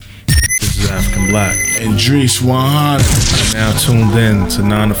African Black. And Drees 100. Now tuned in to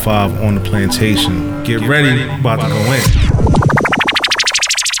 9 to 5 on the plantation. Get ready, about to go in.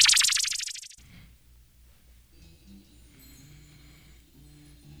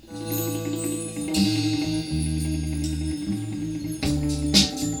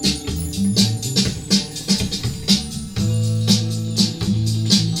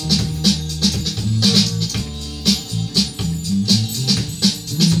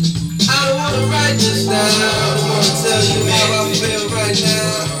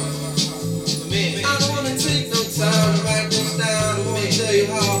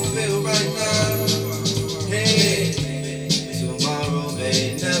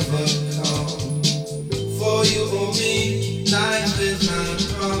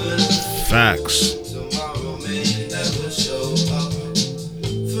 Facts.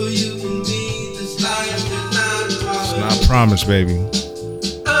 It's not promised, baby.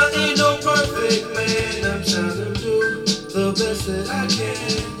 I ain't no perfect man. I'm trying to do the best that I can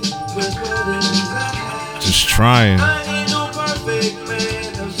with what it is I have. Just trying. I ain't no perfect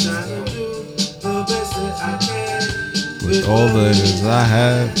man. I'm trying to do the best that I can With all that is I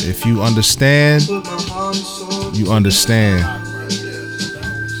have. If you understand, put my heart and soul. you understand.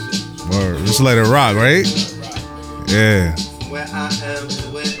 Word. Just let it rock, right? Yeah. Where I am to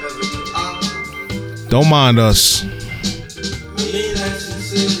wherever you are. Don't mind us.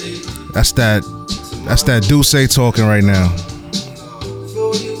 That's that Duce talking right now.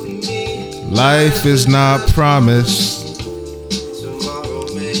 Life is not promised. Tomorrow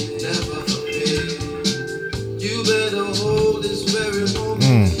may never appear. You better hold this very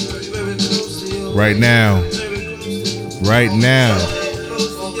moment very close to your Right now. Right now.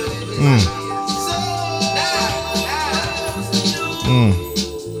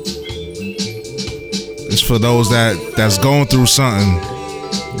 It's for those that's going through something.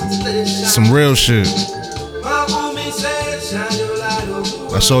 Some real shit.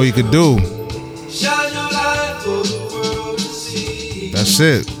 That's all you could do. That's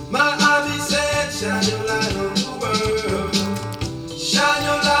it.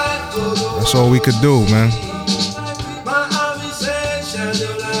 That's all we could do, man.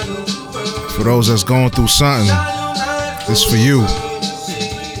 For those that's going through something, it's for you.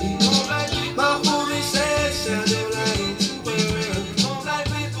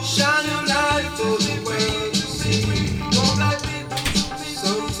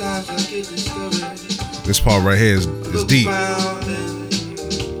 This part right here is deep.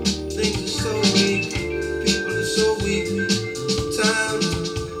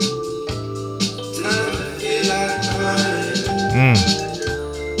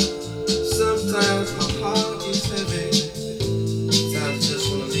 Sometimes my heart is heavy. Sometimes I just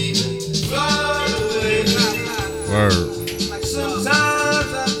wanna leave it. Fly away. Word.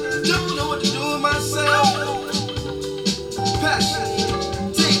 Sometimes I don't know what to do with myself. Passion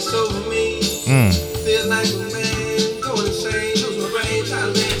takes over me. Feel like a man going insane. Lose my brain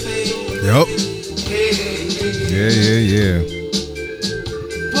trying to maintain. Yup. Hey. Yeah.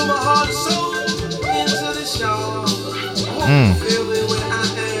 Put my heart and soul into this show. Feel it when I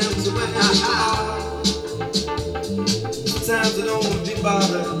am to where I are. Sometimes I don't want to be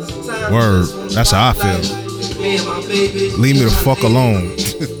bothered. Sometimes Word. I just wanna That's how I life. feel. Me and my baby. Leave me the fuck alone.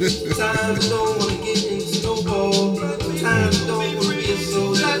 Sometimes I don't want to get into no ball. Sometimes I don't want to be a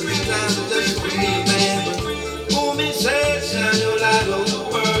soldier. Sometimes I just want to be a man. But me say, shine your light on the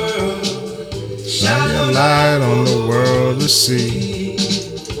world. Shine your light on the world to see.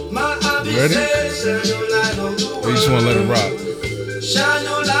 My hobby Ready? says, shine your light on the world. Or you just want to let it rock? Shine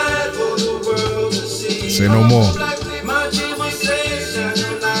your light for the world to see. Say no more. My dreamer says, shine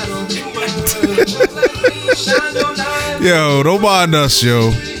your light on the world. Shine your light. Yo, don't mind us,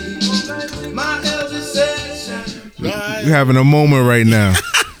 yo. My elder says, shine You having a moment right now.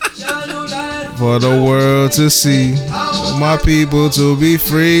 your light. For the world to see. For my people to be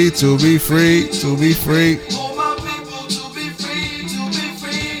free, to be free, to be free. For my people to be free, to be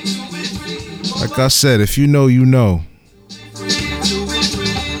free, to be free. Like I said, if you know, you know. To be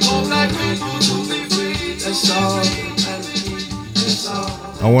free. For black people to be free. That's all. That's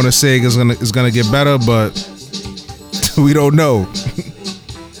all. I want to say it's gonna get better, but we don't know.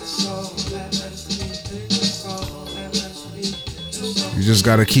 You just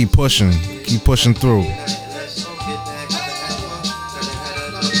gotta keep pushing through.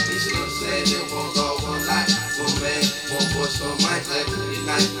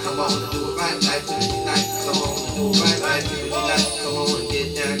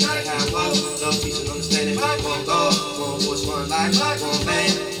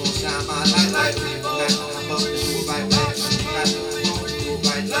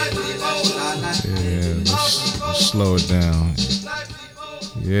 Yeah, let's slow it down.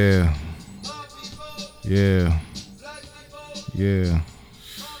 Yeah. Yeah. Yeah.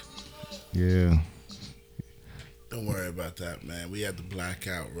 Yeah. Don't worry about that, man. We had to black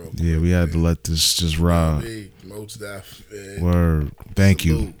out real quick. Yeah, we had to let this just ride. Most Def. Word. Thank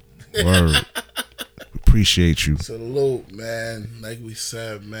you. Word. Appreciate you. Salute, man. Like we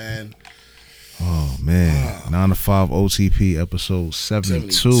said, man. Oh, man. 9 to 5 OTP episode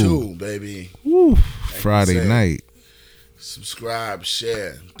 72. Baby. Woo. Like Friday night. Subscribe,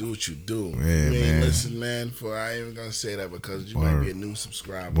 share, do what you do. Yeah, you ain't man. listen, man. I ain't even gonna say that because you might be a new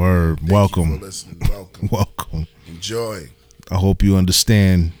subscriber. Word. Thank Welcome. you for listening. Welcome. Welcome. Enjoy. I hope you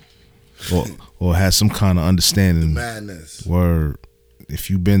understand or have some kind of understanding. Madness. Word.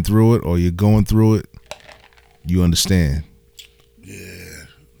 If you've been through it or you're going through it, you understand. Yeah.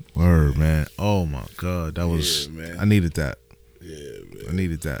 Word, man. Oh my God. That was man. I needed that. Yeah, man. I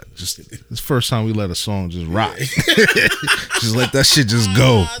needed that. Just this is the first time we let a song just rock. Just let that shit just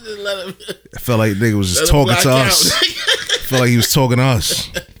go. I just let him. I felt like nigga was just talking to us. I felt like he was talking to us.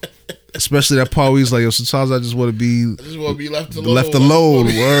 Especially that part where he's like, yo, sometimes I just want to be left alone. Left alone.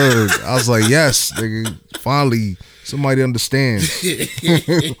 Word. I was like, yes, nigga. Finally, somebody understands.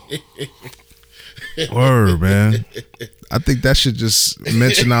 Word, man. I think that should just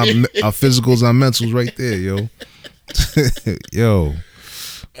mention our physicals, our mentals right there, yo. Yo.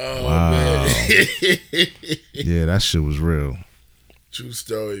 Oh, wow. man. Yeah, that shit was real. True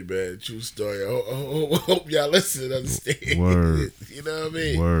story, man. True story. I hope y'all listen and understand. Word. You know what I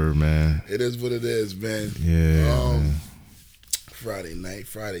mean? Word, man. It is what it is, man. Yeah, man. Friday night,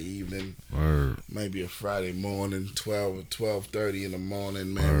 Friday evening. Word. Might be a Friday morning, 12:30 in the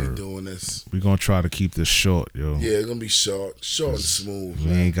morning, man. Word. We doing this. We gonna try to keep this short, yo. Yeah, it's gonna be short and smooth. We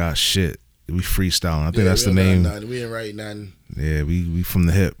man. ain't got shit. We freestyling. I think that's the name. We ain't write nothing. Yeah, we from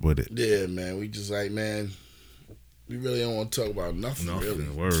the hip with it. Yeah, man. We just like, man, we really don't want to talk about nothing. Really.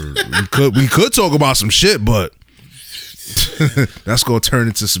 Word. we could talk about some shit, but that's gonna turn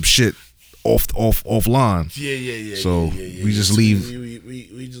into some shit offline. Yeah. So yeah. we just leave.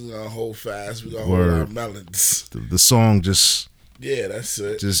 We just gonna hold fast. We gonna hold our melons. The song just. Yeah, that's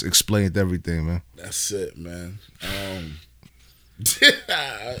it. Just explained everything, man. That's it, man.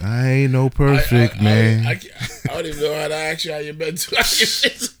 I ain't no perfect man. I don't even know how to ask you how you been to.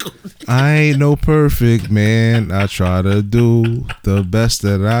 I ain't no perfect man. I try to do the best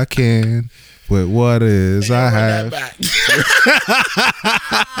that I can with what is I have.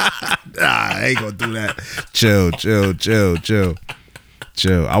 Nah, I ain't gonna do that.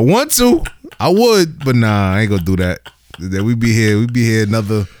 Chill. I want to. I would, but nah, I ain't gonna do that. Then we be here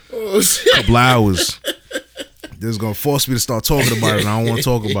another couple hours. This is gonna force me to start talking about it, and I don't want to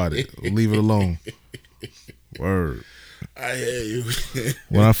talk about it. We'll leave it alone. Word. I hear you.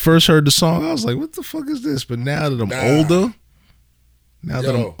 When I first heard the song, I was like, "What the fuck is this?" But now that I'm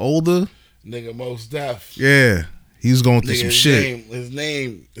older, nigga, Mos Def. Yeah, he's going through some shit. His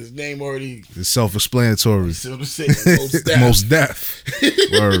name already. It's self-explanatory. Mos Def.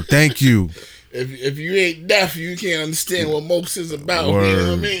 Word. Thank you. If you ain't deaf, you can't understand what Mos is about. Word. You know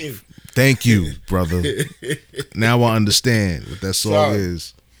what I mean? Thank you, brother. Now I understand what that song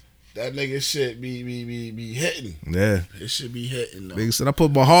is. That nigga shit be hitting. Yeah. It should be hitting though. Nigga said I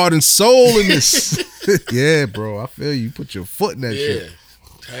put my heart and soul in this. Yeah, bro. I feel you. Put your foot in that shit.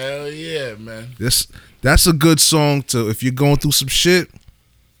 Hell yeah, man. That's a good song to, if you're going through some shit,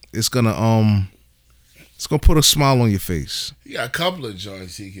 it's gonna put a smile on your face. You got a couple of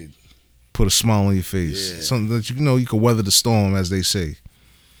joints he could put a smile on your face. Yeah. Something that you can weather the storm, as they say.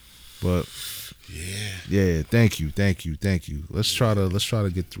 But yeah, thank you. Let's try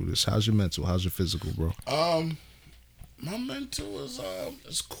to get through this. How's your mental? How's your physical, bro? My mental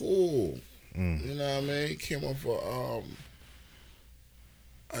is cool. You know what I mean? Came off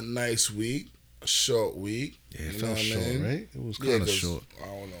a nice week, a short week. Yeah, it felt short, right? It was kind of short. I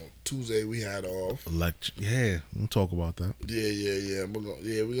don't know. Tuesday we had off. Yeah, we'll talk about that. Yeah.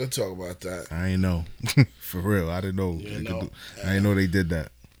 We're gonna talk about that. I ain't know. For real, I didn't know. I didn't know they did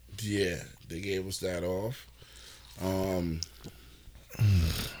that. Yeah, they gave us that off.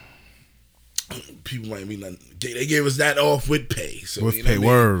 People might be like, they gave us that off with pay. So, with pay,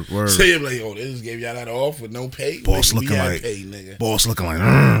 word. So you're like, they just gave y'all that off with no pay? Boss looking like, Ain't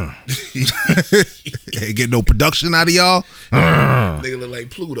get no production out of y'all? Nigga look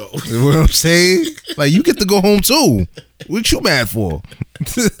like Pluto. You know what I'm saying? Like, you get to go home too. What you mad for?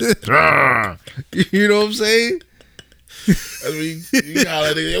 You know what I'm saying? I mean, you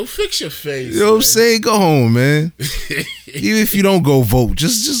gotta yo, fix your face. You know what I'm saying? Go home, man. Even if you don't go vote,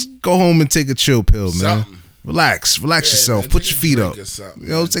 just go home and take a chill pill, man. Relax yourself. Man, Put your feet up. Something, You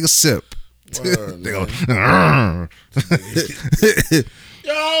know, take a sip. Word, They go,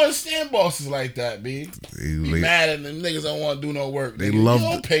 Yo, I don't understand bosses like that, B. Be mad at them niggas don't want to do no work. They nigga. love You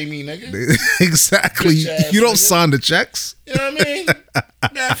don't pay me, nigga. Exactly. Bitch-ass You don't nigga. sign the checks. You know what I mean?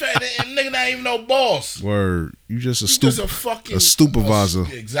 Matter of fact, that nigga not even no boss. Word. You just a Just a fucking supervisor.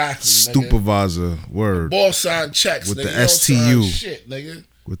 Exactly. Supervisor. Word. Boss sign checks With nigga. the You don't STU. sign shit, nigga.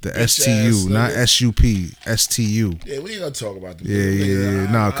 With the Bitch STU, ass not nigga. SUP. STU. Yeah, we ain't gonna talk about them. Yeah.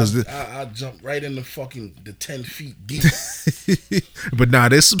 Nah, because I jumped right in the 10 feet deep. but nah,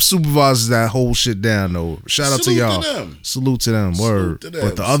 there's some supervisors that hold shit down though. Shout out to Salute to y'all. them. Salute to them. Word. to them.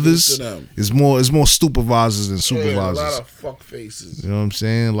 But the Salute others to them. is more supervisors than Yeah, a supervisors. lot of fuck faces. You know what I'm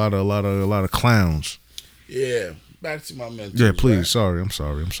saying? A lot of clowns. Yeah. Back to my mentors. Yeah, please. Right? Sorry. I'm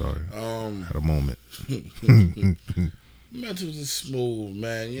sorry. Had a moment. Mentors is smooth,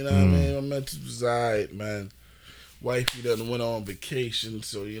 man. You know what I mean? My mentors was alright, man. Wifey done went on vacation,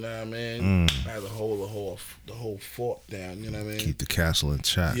 so you know what I mean. I had to hold the whole fort down. You know what I mean? Keep the castle in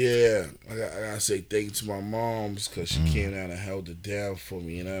check. Yeah, I gotta say thank you to my moms because she came down and held it down for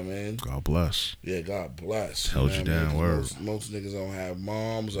me. You know what I mean? God bless. Yeah, God bless. Held you know what I mean? down, word. Most niggas don't have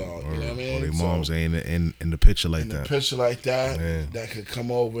moms, or you know what I Or mean? their So, moms ain't in the picture like in a that. picture like that, Yeah. that could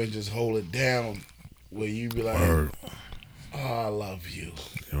come over and just hold it down, where you be like, Word. "Oh, I love you."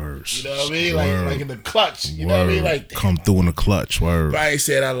 Word. You know what I mean? Word. Like in the clutch. You know what I mean? Like, damn, come through in the clutch. Word. but I ain't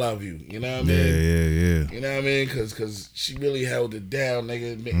said I love you. You know what I mean? Yeah. You know what I mean? Cause she really held it down,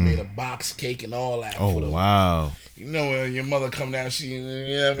 nigga. Made a box cake and all that. Oh for the, wow. You know when your mother come down, she, you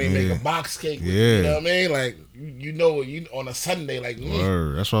know what I mean, make a box cake. With, Yeah. You know what I mean? Like you know, you on a Sunday, like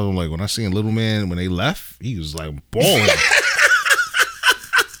Word. That's why I'm like, when I seen Little Man when they left, he was like balling.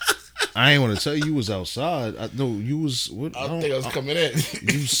 I ain't want to tell you was outside. No, you was. What? I don't think I was coming in.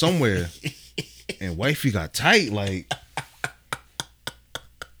 You was somewhere, and wifey got tight. Like,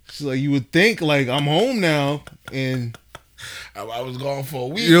 she's like, you would think like I'm home now, and I was gone for a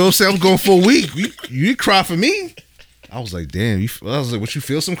week. you know what I'm saying. I'm going for a week. You didn't cry for me. I was like, damn. I was like, what? You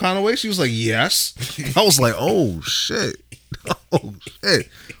feel some kind of way? She was like, yes. I was like, oh shit. Oh shit.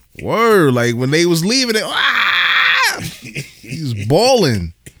 Word. Like when they was leaving it, he was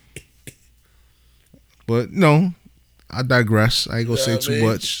balling. But no, I digress. I ain't gonna say too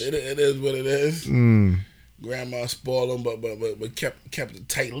much. It is what it is. Grandma spoiled them, but kept a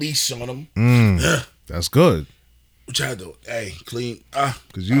tight leash on them. That's good. What y'all do? Hey, clean.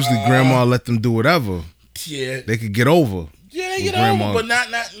 Because usually grandma let them do whatever. Yeah. They could get over. Yeah, they get grandma- over, but not.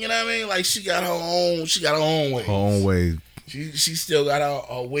 You know what I mean? Like she got her own. She got her own way. Her own way. She still got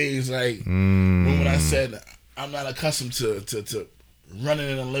her ways. Like when I said I'm not accustomed to running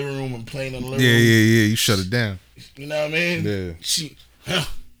in the living room and playing in the living room. Yeah. You shut it down. You know what I mean? Yeah. She.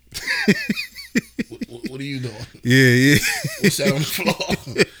 What are you doing? Yeah. What's that on the floor?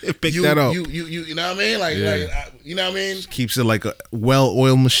 Pick that up. You know what I mean? Like, Yeah. you know what I mean? Keeps it like a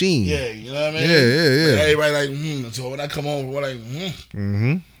well-oiled machine. Yeah, you know what I mean? Yeah. Everybody like, So when I come home, we're like,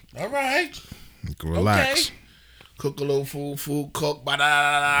 all right. Relax. Okay. Cook a little food, cook,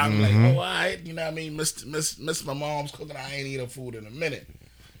 I'm like, all right. You know what I mean? Miss my mom's cooking. I ain't eat her food in a minute.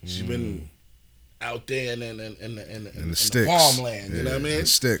 She been out there in the sticks. farmland. You know what I mean? The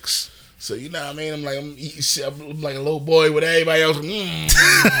sticks. So you know what I mean? I'm eating shit. I'm like a little boy with everybody else.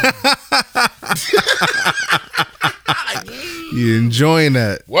 You enjoying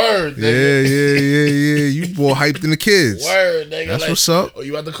that? Word, nigga. Yeah. You more hyped than the kids. Word, nigga. That's like, what's up. Oh,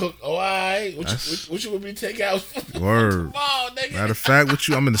 you about to cook? Oh, all right. What you want me to take out? Word. Come on, nigga. Matter of fact, what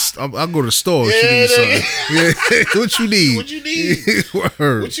you? I'll go to the store. Yeah, If you need nigga. something. Yeah. What you need? What you need?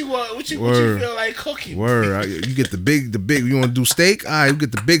 Word. What you want? What you Word. feel like cooking? Word. You get the big. You want to do steak? All right, you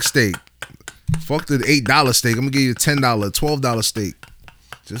get the big steak. Fuck the $8 steak. I'm gonna give you a $10, $12 steak.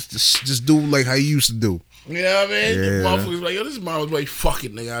 Just do like how you used to do. You know what I mean? Yeah. Motherfuckers like, yo, this is mama's boy. Fuck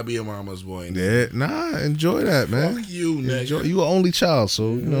it, nigga. I be a mama's boy. Nigga. Yeah, nah, enjoy that, man. Fuck you, nigga. You an only child, so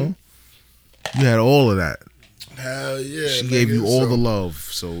you know you had all of that. Hell yeah. She nigga. gave you all So, the love,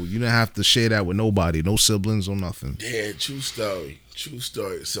 so you didn't have to share that with nobody, no siblings or nothing. Yeah, true story.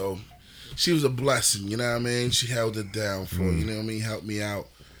 So she was a blessing, you know what I mean? She held it down for, you know what I mean? Helped me out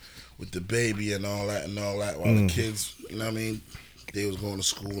with the baby and all that while the kids, you know what I mean? They was going to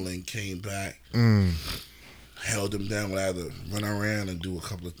school and came back. Held them down when I had to run around and do a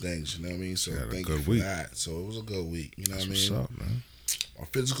couple of things, you know what I mean? So thank you for that. So it was a good week, you know what I mean? What's up, man? Our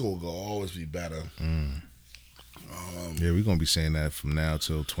physical will always be better. Yeah, we're gonna be saying that from now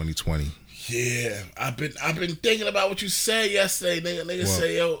till 2020. Yeah, I've been thinking about what you said yesterday, nigga. Nigga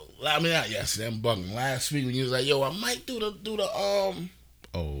say, yo, I mean not yesterday, I'm bugging. Last week when you was like, yo, I might do the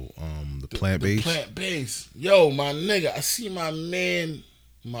Oh, the plant-based? Plant-based. Yo, my nigga, I see my man,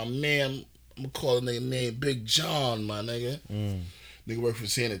 I'm gonna call the nigga name Big John, my nigga. Nigga work for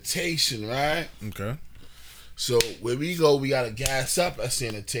sanitation, right? Okay. So where we go, we gotta gas up at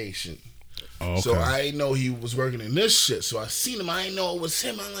sanitation. Oh, okay. So I ain't know he was working in this shit. So I seen him, I ain't know it was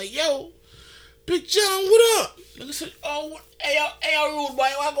him. I'm like, yo, Big John, what up? Nigga said, oh, hey, rude boy,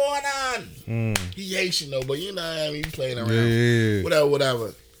 what going on? He Haitian though, but you know what I mean, he playing around. Yeah.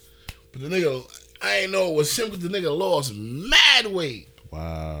 Whatever. But the nigga, I ain't know it was him because the nigga lost mad weight.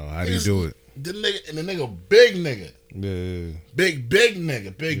 Wow, how do you do it? The nigga, big nigga. Yeah. Big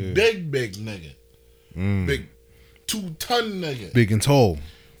nigga. Big nigga. Big 2-ton nigga. Big and tall.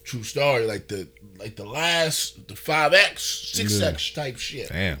 True story. Like the 5X, 6X type shit.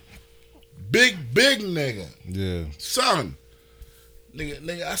 Damn. Big nigga. Yeah. Son.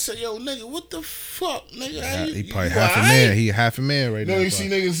 Nigga, I said, yo, nigga, what the fuck, nigga? He probably half a man. He half a man right now. You see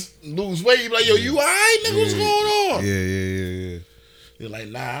niggas lose weight, you be like, yo, you alright, nigga? What's going on? Yeah. They're like,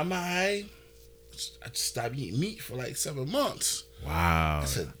 nah, I'm alright. I just stopped eating meat for like 7 months. Wow. I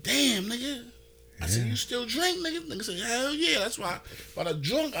said, damn, nigga. I said, you still drink, nigga? Nigga said, hell yeah. That's why if I'd have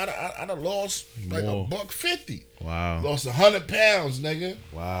drunk, I'd have lost like $150. Wow. Lost 100 pounds, nigga.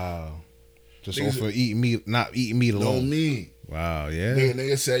 Wow. Just Niggas off of eating meat, not eating meat alone. No meat. Wow, yeah.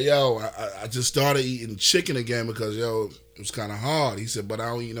 Nigga said, yo, I just started eating chicken again because, yo, it was kind of hard. He said, but I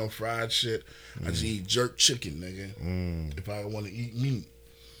don't eat no fried shit. I just eat jerk chicken, nigga, if I want to eat meat.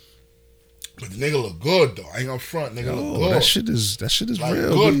 But the nigga look good, though. I ain't gonna front. Nigga look good. That shit is like,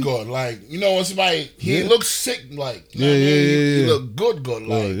 real. Good. Like, you know, when somebody, he ain't look sick, like, you know what I mean? He look good.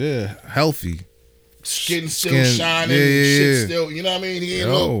 Like, yeah, healthy. Skin still shining, shit still, you know what I mean? He ain't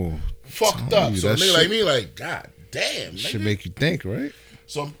look fucked up. So a nigga like me, like, God damn, nigga. Should make you think, right?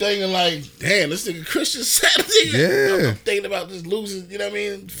 So I'm thinking like, damn, this nigga Christian said, yeah. I'm thinking about just losing, you know what I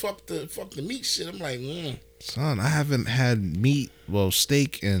mean? Fuck the meat shit. I'm like, son, I haven't had meat,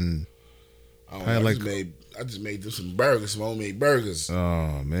 steak, and I just made them some burgers, some homemade burgers.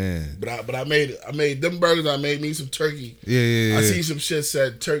 Oh man! But I made them burgers. I made me some turkey. Yeah. I see some shit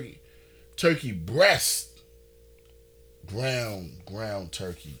said turkey breast, ground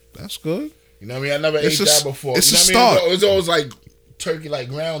turkey. That's good. You know what I mean? I never ate that before. It's you know a start. I mean? It's always like turkey, like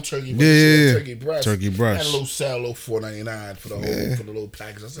ground turkey. But turkey breast. Turkey breast. And a little sell, a little $4.99 for the little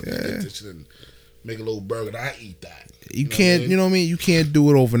package. I said, get this shit and make a little burger. I eat that. You can't, you know what I mean? You can't do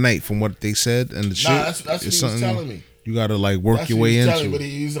it overnight, from what they said and the shit. That's what he was telling me. You gotta like work your way into it. But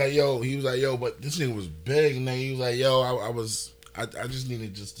he was like, yo, but this nigga was big, and then he was like, yo, I just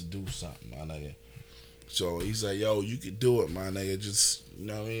needed just to do something, my nigga. So he's like, yo, you could do it, my nigga. Just, you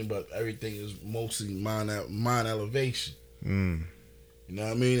know what I mean? But everything is mostly mind elevation. You know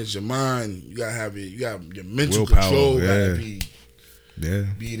what I mean? It's your mind. You gotta have your mental willpower, control. Gotta be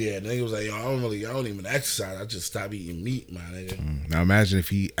there. And he was like, yo, I don't even exercise. I just stop eating meat, my nigga. Now imagine if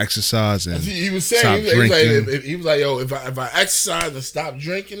he exercised and he was saying, stopped drinking. he was like, yo, if I exercise and stop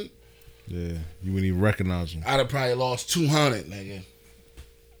drinking, you wouldn't even recognize him. I'd have probably lost 200, nigga.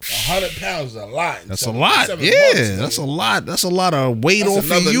 100 pounds is a lot. That's a lot. Yeah, that's a lot. That's a lot of weight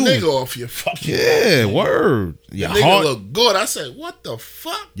off of you. Nigga off your fucking body. Word. Your heart look good. I said, what the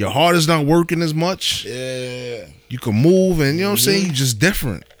fuck? Your heart is not working as much. Yeah. You can move, and you know what I'm saying? You just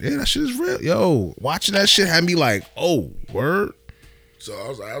different. Yeah, that shit is real. Yo, watching that shit had me like, oh, word. So I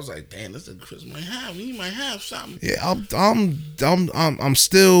was like, damn, this nigga Chris might have. He might have something. Yeah, I'm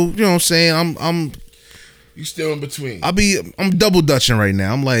still, you know what I'm saying? You still in between. I'm double dutching right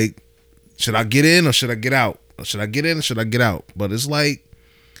now. I'm like, should I get in or should I get out? Or should I get in or should I get out? But it's like,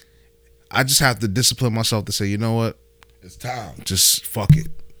 I just have to discipline myself to say, you know what? It's time. Just fuck it.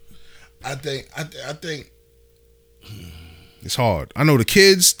 I think it's hard. I know the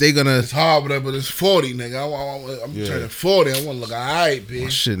kids, they gonna. It's hard, but it's 40, nigga. I'm turning 40. I want to look alright, bitch. My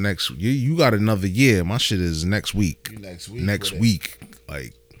shit next. You got another year. My shit is next week. Next week.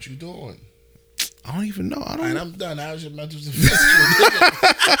 Like, what you doing? I don't even know. I'm done. How's your mental physical?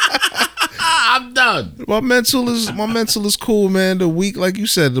 I'm done. My mental is cool, man. The week, like you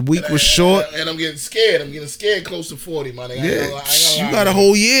said, the week was short. And I'm getting scared. I'm getting scared close to 40, my nigga. Yeah, you got a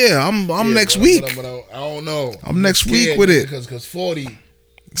whole year. I'm next week. But I don't know. I'm next week with it. Because 40.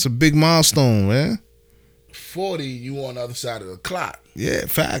 It's a big milestone, man. 40, you on the other side of the clock. Yeah,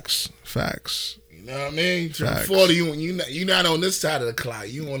 facts. You know what I mean? 40, you're not on this side of the clock.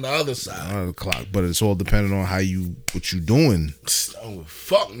 You on the other side of the clock. But it's all depending on what you doing. Oh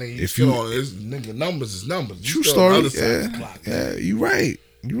fuck, nigga! If you on this nigga, numbers is numbers. True story. Yeah, you right.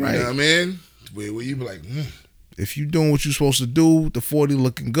 You know what I mean? Where you be like, if you doing what you're supposed to do, the 40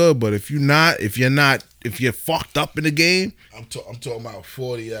 looking good. But if you're fucked up in the game, I'm talking about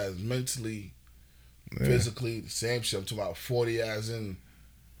 40 as mentally, physically, the same shit. I'm talking about 40 as in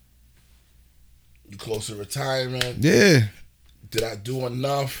you close to retirement. Yeah. Did I do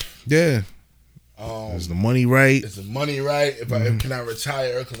enough? Yeah. Is the money right? Is the money right? If can I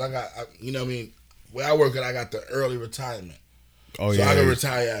retire? Because you know what I mean? Where I work at, I got the early retirement. Oh, so yeah. I can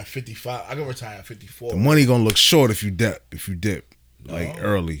retire at 55. I can retire at 54. The money gonna look short if you dip. No. Like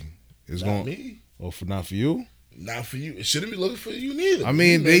early. It's Not going me. Oh, not for you? Not for you. It shouldn't be looking for you neither. I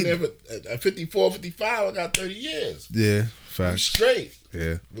mean, at 54, 55, I got 30 years. Yeah, I'm facts. straight.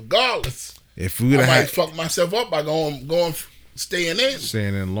 Yeah. Regardless. If we would I might have fuck myself up by staying in.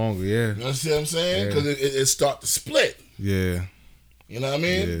 staying in longer, yeah. You know what I'm saying? Yeah. Because it start to split. Yeah. You know what I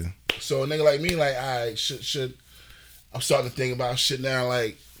mean? Yeah. So a nigga like me, like, all right, should I'm starting to think about shit now.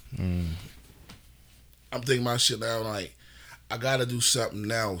 Like, I'm thinking about shit now. Like, I gotta do something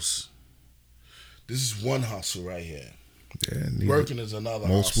else. This is one hustle right here. Yeah. Working is another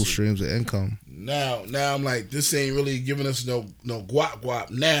multiple hustle. streams of income. Now I'm like, this ain't really giving us no guap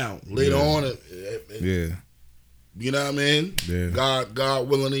now. Later on, Yeah. you know what I mean? Yeah. God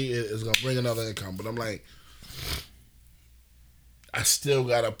willingly is gonna bring another income. But I'm like, I still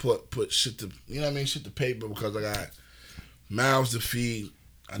gotta put shit to, you know what I mean, shit to paper because I got mouths to feed.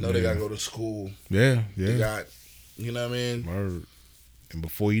 I know they gotta go to school. Yeah. They Yeah. got, you know what I mean? Word. And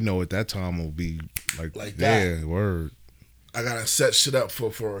before you know it, that time will be like that. Yeah, word. I gotta set shit up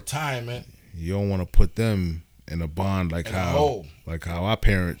for retirement. You don't want to put them in a bond like In a how hole. our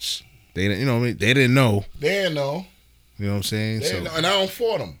parents, they didn't, you know what I mean? They didn't know. They didn't know. You know what I'm saying? They didn't know, and I don't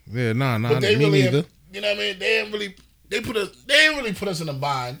fault them. Yeah, nah, But they me really, neither. you know what I mean? They didn't really put us in a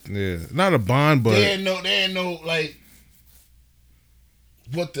bind. Yeah, not a bond, but They didn't know like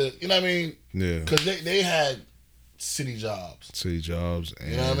what the, you know what I mean? yeah, Because they had city jobs. city jobs.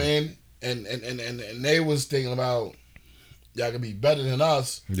 And You know what I mean? And they was thinking about y'all could be better than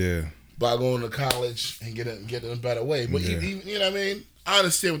us Yeah, by going to college and get in a better way. But Yeah. you know what I mean? I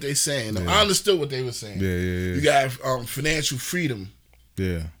understand what they saying. Yeah. I understood what they were saying. yeah, You got financial freedom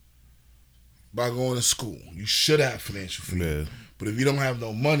yeah, by going to school. You should have financial freedom. yeah. But if you don't have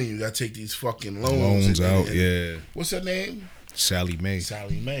no money, you gotta take these fucking loans. Loans out. and- Yeah, What's her name? Sally Mae.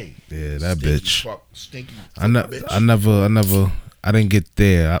 Sally Mae. Yeah, that Stinky bitch. Stinky. I bitch. I didn't get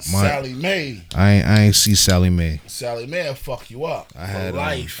there. Sally Mae. I ain't see Sally Mae. Sally Mae will fuck you up I for had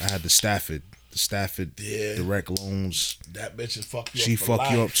life. I had the Stafford Yeah. direct loans. That bitch will fuck you She up for fuck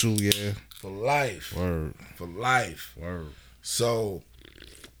life. you up too. Yeah, For life. word, For life. word. So,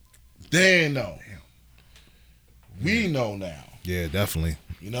 they ain't know. We know now. Yeah, definitely.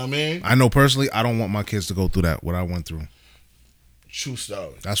 You know what I mean? I know personally, I don't want my kids to go through what I went through. True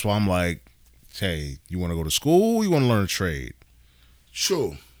story. That's why I'm like, hey, you want to go to school? You want to learn a trade?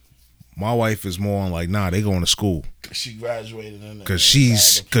 True. My wife is more on like, nah, they going to school She graduated in because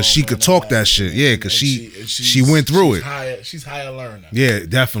she could talk that shit. Yeah, because she went through it. She's higher learner. Yeah,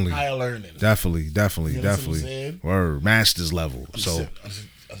 definitely, Higher learning. definitely, You know what I'm definitely. saying? Word, master's level. So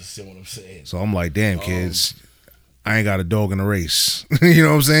Understand what I'm saying. I'm like, damn, kids, I ain't got a dog in the race. You know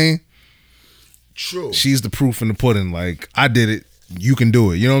what I'm saying? True. She's the proof in the pudding. Like, I did it. You can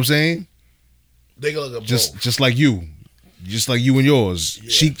do it. You know what I'm saying? They gonna look at Just both. just like you and yours. Yeah.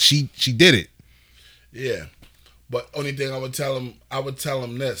 She did it. Yeah. But only thing I would tell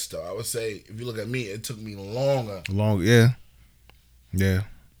them this though. I would say, if you look at me, it took me longer. Yeah.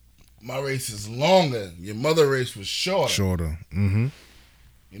 My race is longer. Your mother race was shorter. Shorter. Mm-hmm.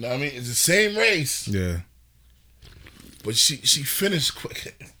 You know what I mean? It's the same race, Yeah. but she finished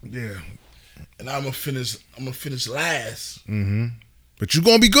quicker. Yeah. And I'm gonna finish last. Mm-hmm. But you're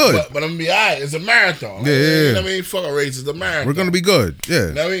gonna be good. But I'm gonna be alright. It's a marathon. Like, Yeah. You know what I mean? Fuck a race. It's a marathon. We're gonna be good. Yeah.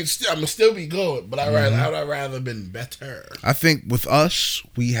 You know what I mean? I'm gonna still be good, but I'd rather been better. I think with us,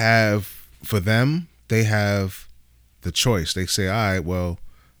 we have, for them, they have the choice. They say, all right, well,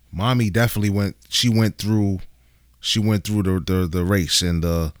 mommy definitely went through the race and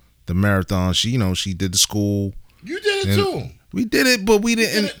the marathon. She did the school. You did it And too. We did it, but we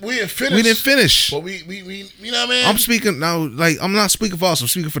didn't We didn't finish. we didn't finish. But we you know what I mean? I'm speaking now, like, I'm not speaking for us, I'm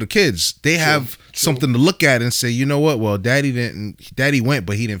speaking for the kids. They have something to look at and say, you know what, well, daddy went,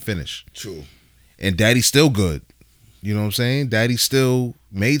 but he didn't finish. True. And daddy's still good. You know what I'm saying? Daddy still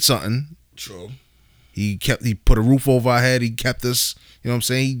made something. True. He put a roof over our head. He kept us, you know what I'm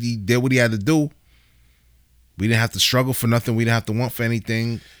saying? He did what he had to do. We didn't have to struggle for nothing. We didn't have to want for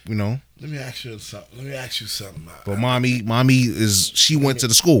anything, you know. Let me ask you something. But mommy she went to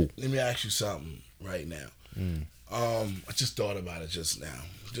the school. Let me ask you something right now. I just thought about it just now.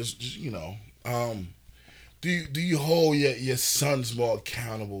 Just you know. Do you hold your sons more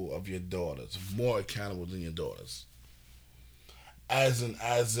accountable of your daughters? More accountable than your daughters? As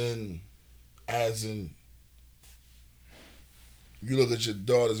in, you look at your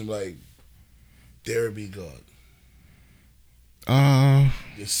daughters and be like, there be God.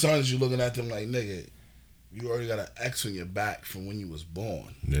 Your sons, you looking at them like, nigga, you already got an X on your back from when you was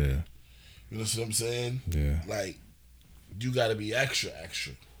born. Yeah. You know what I'm saying? Yeah. Like, you got to be extra.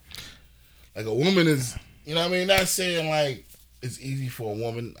 Like a woman is, you know what I mean? Not saying like it's easy for a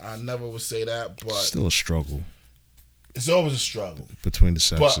woman. I never would say that, but Still a struggle it's always a struggle between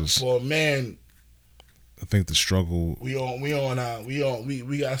the But sexes. for a man, I think the struggle we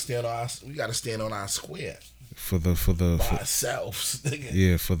gotta stand on our square for the by ourselves. Nigga.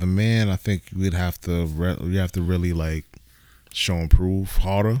 yeah, for the man, I think we'd have to really like show and prove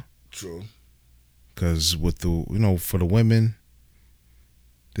harder. True. Because with the for the women,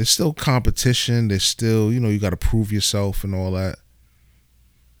 there's still competition. There's still you got to prove yourself and all that.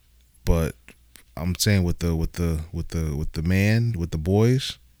 But I'm saying with the man, with the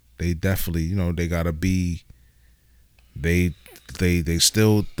boys, they definitely they gotta be. They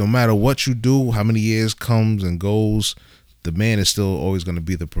still, no matter what you do, how many years comes and goes, the man is still always gonna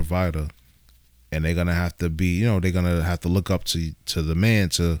be the provider, and they're gonna have to be they're gonna have to look up to the man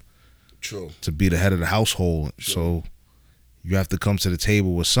to be the head of the household. True. So you have to come to the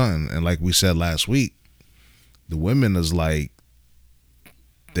table with something. And like we said last week, the women is like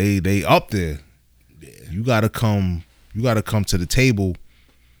they up there. Yeah. You gotta come to the table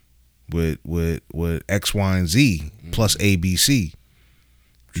with X, Y, and Z plus ABC.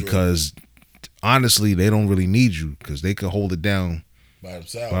 Because honestly, they don't really need you because they could hold it down by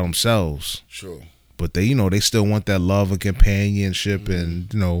themselves. Sure. But they they still want that love and companionship and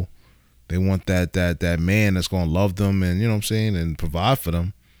they want that man that's gonna love them and what I'm saying and provide for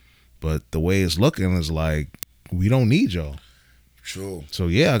them. But the way it's looking is like we don't need y'all. True. So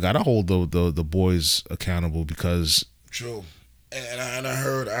yeah, I gotta hold the boys accountable because true. And I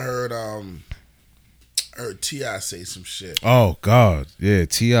heard T.I. say some shit. Oh God, yeah,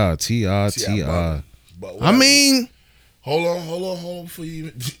 T.I. But I mean, hold on before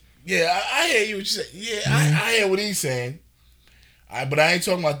you. Yeah, I hear you what you say. Yeah, I hear what he's saying. But I ain't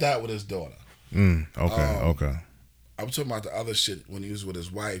talking about that with his daughter. Okay. I'm talking about the other shit when he was with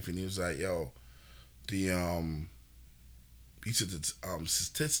his wife and he was like, yo, he said the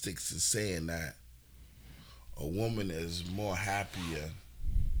statistics is saying that a woman is more happier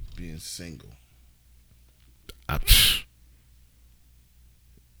being single. I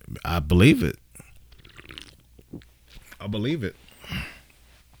believe it. I'm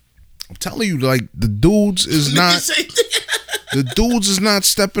telling you, like the dudes is not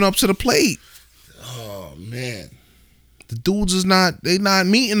stepping up to the plate. Oh man, the dudes is not. They not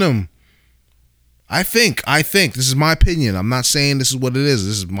meeting them. I think this is my opinion. I'm not saying this is what it is.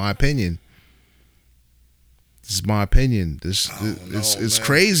 This is my opinion. It's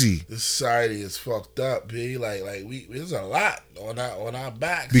crazy. This society is fucked up, B. Like there's a lot on our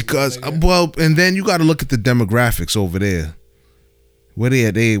backs. Because and then you got to look at the demographics over there. Where they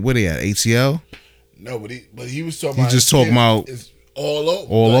at? Where they at? ATL? No, but he was talking. He's just talking about it's all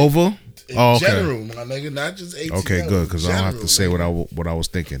over. All over. In general, my nigga, not just ATL. Okay, good, because I don't have to say what I was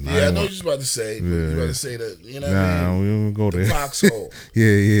thinking. Yeah, I know you're about to say. Yeah. You're about to say that. You know what I mean? We don't go there. The foxhole.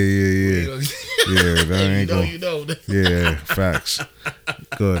 Yeah. Yeah, that ain't go. You know. Yeah, facts.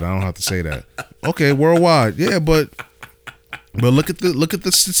 Good. I don't have to say that. Okay, worldwide. Yeah, but look at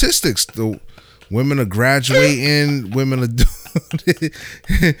the statistics. The women are graduating. Women are doing.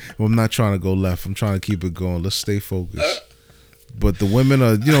 Well, I'm not trying to go left. I'm trying to keep it going. Let's stay focused. But the women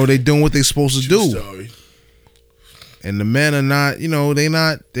are, they doing what they supposed to do. Story. And the men are not,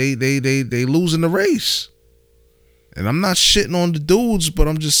 they losing the race. And I'm not shitting on the dudes, but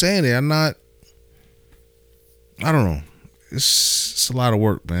I'm just saying they're not. I don't know. It's a lot of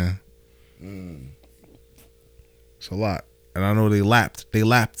work, man. It's a lot. And I know they lapped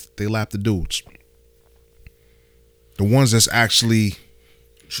the dudes. The ones that's actually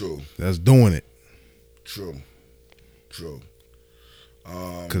true. That's doing it. True.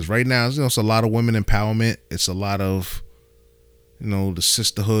 Because right now, it's a lot of women empowerment. It's a lot of, the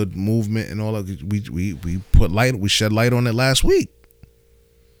sisterhood movement and all that. We shed light on it last week.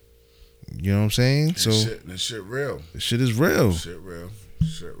 You know what I'm saying? That shit real. The shit is real. Shit real.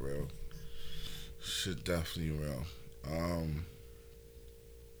 Shit definitely real.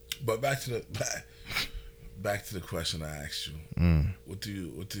 But back to the question I asked you. What do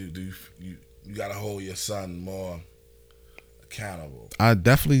you gotta hold your son more accountable? I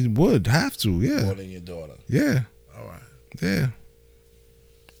definitely would have to, yeah. More than your daughter. Yeah. All right. Yeah.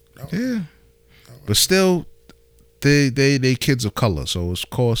 All right. Yeah. All right. But still, they kids of color, so of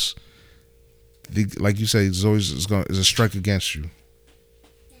course, like you say, it's always it's a strike against you.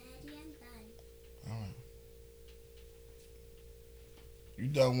 You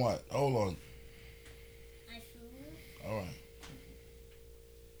done what? Hold on. All right.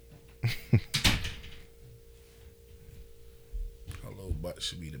 Her little butt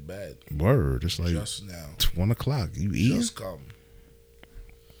should be the bed. Word. It's like Just now. 1 o'clock. You eating? Just come.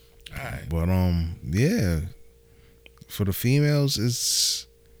 All right. But yeah. For the females,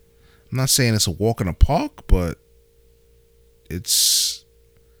 I'm not saying it's a walk in the park, but it's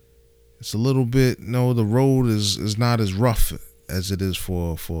a little bit. No, the road is not as rough as it is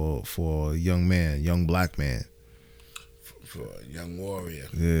for a young man, young black man. For a young warrior.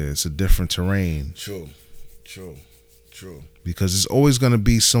 Yeah, it's a different terrain. True. Because it's always gonna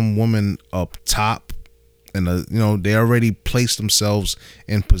be some woman up top, and they already placed themselves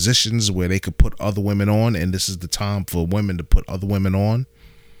in positions where they could put other women on, and this is the time for women to put other women on.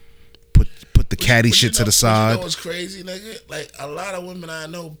 Put the catty shit to the side. You know what's crazy, nigga? Like, a lot of women I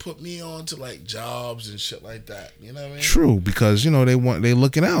know put me on to like jobs and shit like that. You know what I mean? True, because they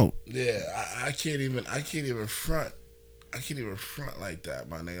looking out. Yeah, I can't even front. I can't even front like that,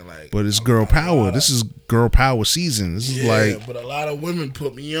 my nigga. Like, but it's girl power. This is girl power season. This is like. But a lot of women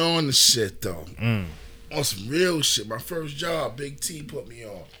put me on the shit though. On some real shit. My first job, Big T put me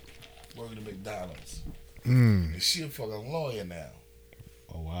on working at McDonald's. And she a fucking lawyer now.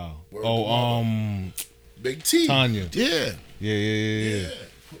 Oh wow. Big T. Tanya. Yeah.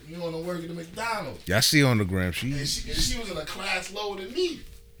 Put me on to work at the McDonald's. Yeah, I see her on the gram. She was in a class lower than me.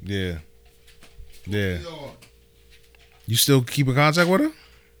 Yeah. Put me on. You still keep in contact with her?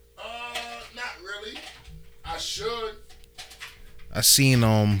 Not really. I should. I seen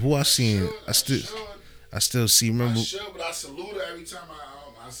who I seen. I still see. Remember? I should, but I salute her every time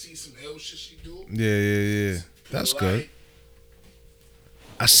I see some ill shit she do. Yeah. That's good.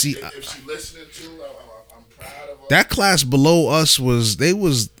 I see. If she listening to, I'm proud of her. That class below us was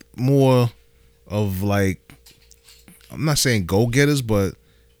more of like, I'm not saying go getters, but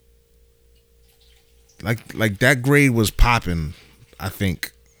like that grade was popping. I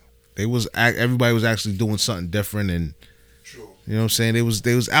think everybody was actually doing something different, and true. You know what I'm saying? They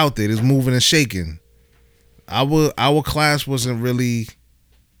was out there. They was moving and shaking. Our class wasn't really.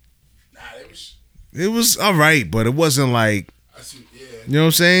 Nah, it was all right, but it wasn't like. I see, yeah. You know what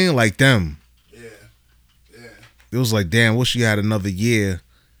I'm saying? Like them. Yeah. It was like, damn, wish you had another year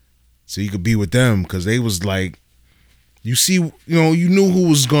so you could be with them, because they was like, you knew who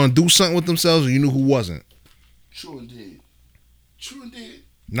was gonna do something with themselves, and you knew who wasn't. True indeed.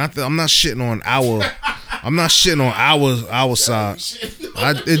 Not that I'm not shitting on our side.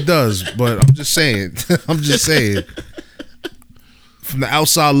 It does, but I'm just saying. From the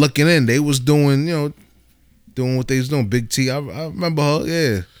outside looking in, they was doing what they was doing. Big T, I remember her.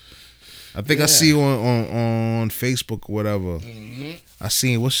 Yeah, I think I see you on Facebook or whatever. Mm-hmm. I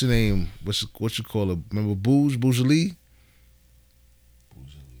seen, what's your name? What you call her? Remember Boujali?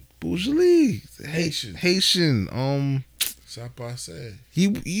 Boujali, Haitian. He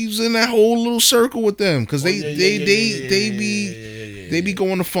was in that whole little circle with them, because they be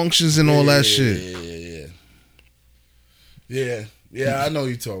going to functions and all that shit. Yeah, I know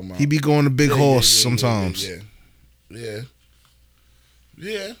you talking about. He be going to Big Horse sometimes. Yeah.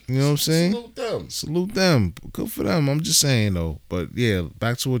 You know what I'm saying? Salute them. Good for them. I'm just saying though. But yeah,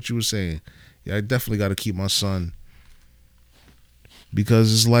 back to what you were saying. Yeah, I definitely got to keep my son,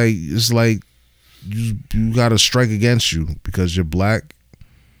 because it's like you got to strike against you, because you're black.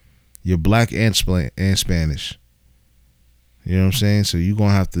 You're black and Spanish. You know what I'm saying? So you're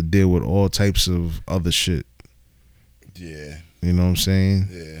gonna have to deal with all types of other shit. Yeah. You know what I'm saying?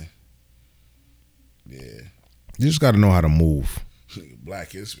 Yeah. You just got to know how to move.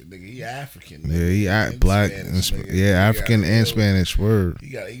 Black is nigga. He African. Nigga. Yeah, he black Spanish, and African and Spanish. Word. He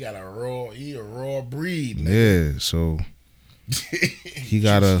got a raw breed. Nigga. Yeah, so he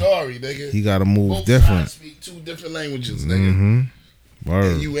gotta move both different. Sides speak two different languages, nigga. Mm-hmm.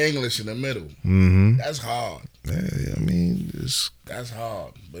 Word. And you English in the middle. Mm-hmm. That's hard. Yeah, I mean, that's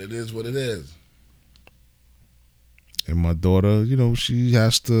hard, but it is what it is. And my daughter, she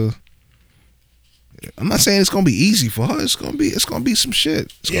has to. I'm not saying it's gonna be easy for her. It's gonna be some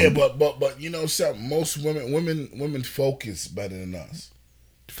shit. But you know something. Most women focus better than us.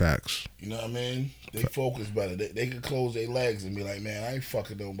 Facts. You know what I mean? They focus better. They could close their legs and be like, man, I ain't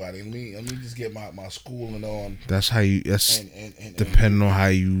fucking nobody. Let me just get my schooling on. That's how you. That's depending on how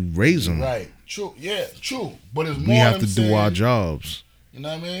you raise them. Right. True. Yeah. True. But it's more. We have to do our jobs. You know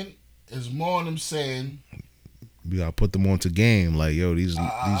what I mean? It's more them saying, We gotta put them onto game. Like, yo, these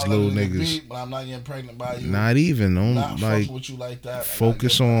little niggas. Beat, but I'm not getting pregnant by you. Not even. Don't not like fucking with you like that.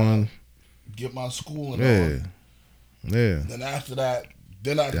 focus on. Get my schooling on. Yeah. Then after that,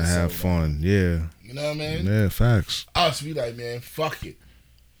 then I can have fun. Yeah. You know what I mean? Yeah, facts. Us be like, man, fuck it.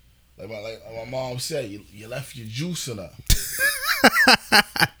 Like my mom said, you left your juice in her.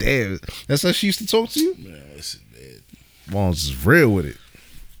 Damn, that's how she used to talk to you? Man, listen, man. Mom's is real with it.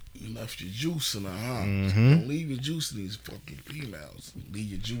 You left your juice in her, huh? Mm-hmm. Don't leave your juice in these fucking females. Leave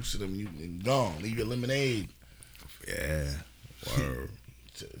your juice in them, and gone. Leave your lemonade. Yeah. Word.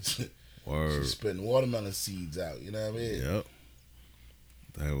 Word. She's spitting watermelon seeds out, you know what I mean? Yep.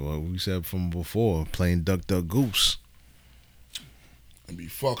 Like what we said from before, playing Duck Duck Goose. And be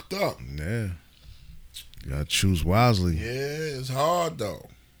fucked up. Yeah. You gotta choose wisely. Yeah, it's hard though.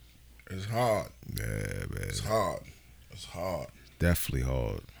 It's hard. Yeah, man. It's hard. It's hard. Definitely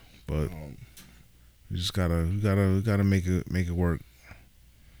hard. But we just gotta make it work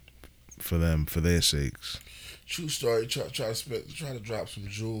for them, for their sakes. True story. Try to drop some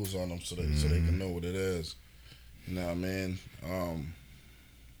jewels on them so they can know what it is. You know what I mean?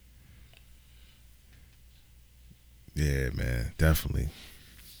 Yeah, man, definitely.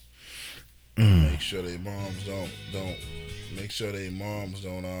 Make sure they moms don't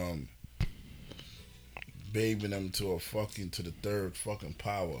baby them to the third fucking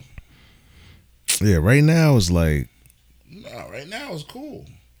power. Yeah, right now it's like. No, right now it's cool.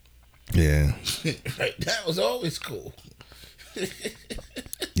 Yeah. Right now it's always cool.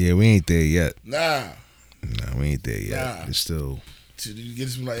 Yeah, we ain't there yet. Nah, we ain't there yet. Nah. It's still. You get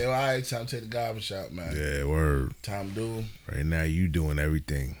some like, yo, all right, time to take the garbage out, man. Yeah, word. Time to do. Right now, you doing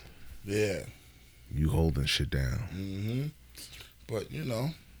everything. Yeah. You holding shit down. Mm-hmm. But you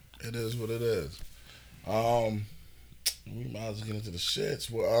know, it is what it is. We might as well get into the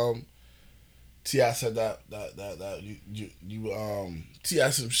shits. Well, T.I. said that you T.I.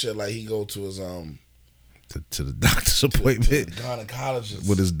 some shit like he go to his to the doctor's appointment to the gynecologist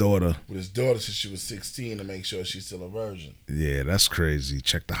with his daughter. With his daughter since she was 16 to make sure she's still a virgin. Yeah, that's crazy.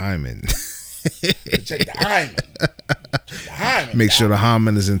 Check the hymen. Check the hymen. Make sure the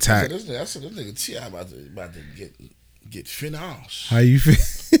hymen is intact. I said this nigga T.I. about to get finished. How you feel?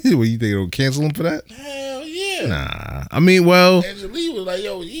 What you think they'll cancel him for that? Hell yeah. Nah, I mean, well, Angela Lee was like,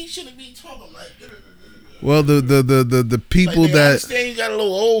 yo, he shouldn't be talking like that. Well, the people like, nigga, that I understand you got a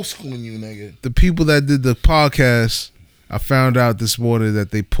little old school in you, nigga. The people that did the podcast, I found out this morning that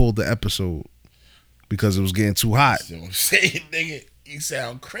they pulled the episode because it was getting too hot. You know what I'm saying, nigga? You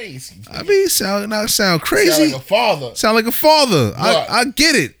sound crazy. Nigga. I mean, sound crazy. Sound like a father. Sound like a father. I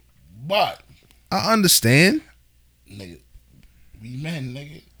get it. But I understand. Nigga, we men,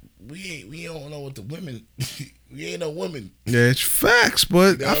 nigga. We don't know what the women. We ain't no women. Yeah, it's facts,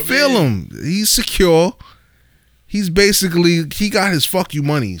 but you know I feel him. He's secure. He's basically, he got his fuck you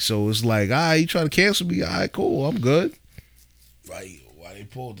money. So it's like, all right, you trying to cancel me? All right, cool. I'm good. Why they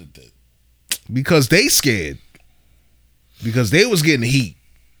pulled it then? Because they scared. Because they was getting the heat.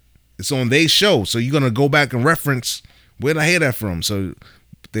 It's on their show. So you're going to go back and reference, where did I hear that from? So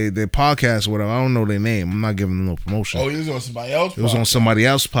their podcast or whatever, I don't know their name. I'm not giving them no promotion. Oh, it was on somebody else's podcast? It was on somebody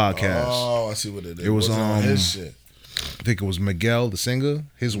else's podcast. Oh, I see what it is. It was on his shit. I think it was Miguel, the singer,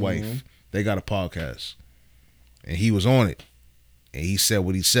 his wife. They got a podcast. And he was on it. And he said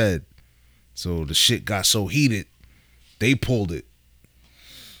what he said. So the shit got so heated, they pulled it.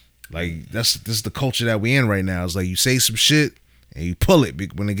 Like, this is the culture that we in right now. It's like you say some shit and you pull it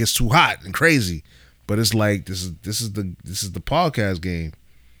when it gets too hot and crazy. But it's like this is the podcast game.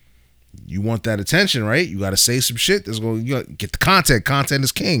 You want that attention, right? You got to say some shit. You got to get the content. Content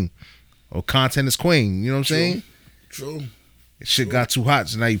is king, or content is queen. You know what I'm saying? True. Shit got too hot,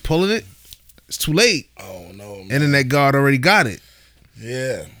 so now you pulling it. It's too late. Oh no, man. Internet God already got it.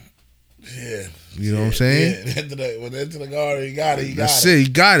 Yeah. You know what I'm saying? Yeah. When the Internet God already got it, That's it. He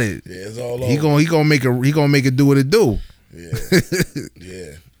got it. Yeah, it's all over. He gonna make it do what it do. Yeah.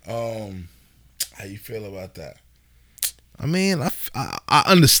 Yeah. How you feel about that? I mean, I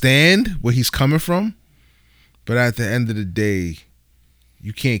understand where he's coming from, but at the end of the day,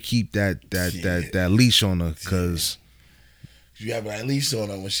 you can't keep that leash on her because you have that leash on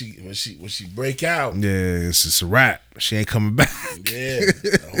her when she break out. Yeah, it's a wrap. She ain't coming back. Yeah,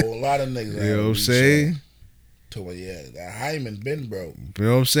 a whole lot of niggas. You know what I'm saying? Yeah, that hymen been broke. You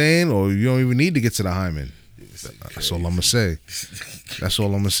know what I'm saying? Or you don't even need to get to the hymen. That's all I'm gonna say. That's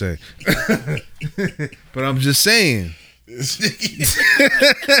all I'm gonna say. But I'm just saying.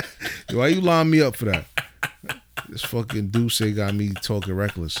 Why you line me up for that? This fucking Deuce got me talking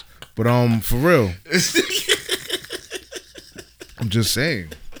reckless. But for real. I'm just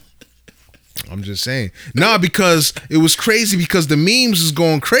saying. I'm just saying. Nah, because it was crazy because the memes was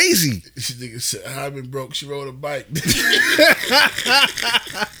going crazy. This nigga said, Hyman broke, she rode a bike.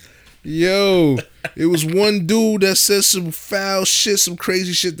 Yo, it was one dude that said some foul shit, some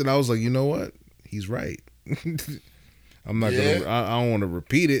crazy shit that I was like, you know what? He's right. I'm not gonna. I don't want to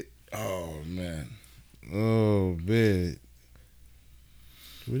repeat it. Oh man. Oh man.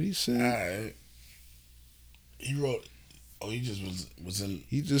 What did he say? Alright. He wrote. Oh, he just was in.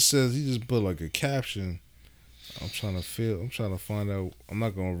 He just says he just put like a caption. I'm trying to find out. I'm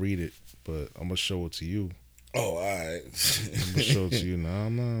not gonna read it, but I'm gonna show it to you. Oh, alright. I'm gonna show it to you. No,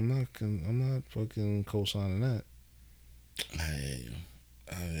 I'm not fucking co-signing that. I hear you.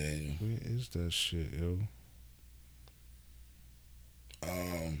 Where is that shit, yo?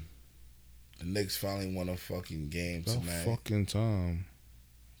 The Knicks finally won a fucking game About tonight. fucking time.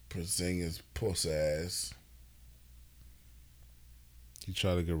 Porzingis puss ass. He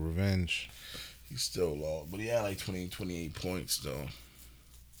tried to get revenge. He still lost, but he had like 28 points though.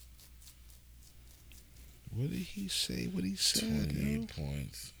 What did he say? What he said? 28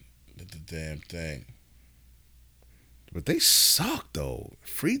 points. Did the damn thing. But they suck though.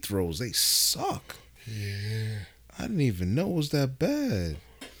 Free throws, they suck. Yeah. I didn't even know it was that bad.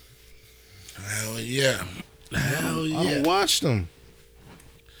 Hell yeah. Hell yeah. I don't watch them.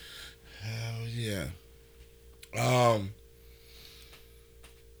 Hell yeah.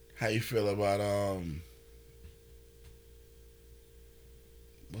 How you feel about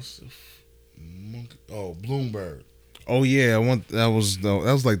what's the monkey? Oh, Bloomberg. Oh yeah, that was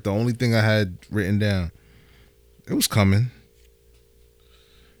like the only thing I had written down. It was coming.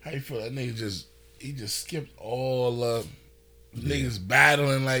 How you feel? That nigga just skipped all niggas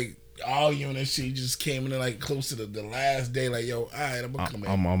battling, like arguing and shit. He just came in like close to the last day, like, yo, all right, I'm gonna come in.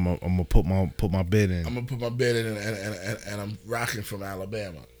 I'm gonna put my bid in. I'm gonna put my bid in and I'm rocking from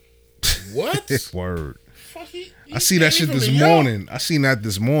Alabama. What? Word. Fuck he I see that shit this morning. I seen that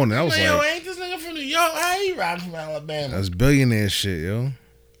this morning. I was like, yo, ain't this nigga from New York? How he rocking from Alabama? That's billionaire shit, yo.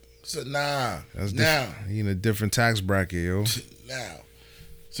 So nah. That's now. He in a different tax bracket, yo. Now.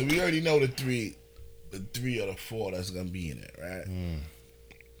 So we already know the three or the four that's gonna be in it, right?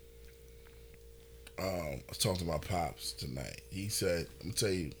 I was talking to my pops tonight. He said, I'm gonna tell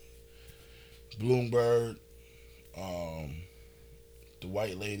you, Bloomberg, the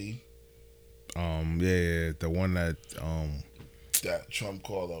white lady. Yeah, the one that that Trump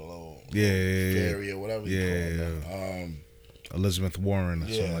called a little fairy or whatever he called her. Elizabeth Warren or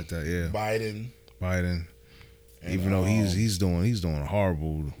something like that. Yeah, Biden. And even though he's doing a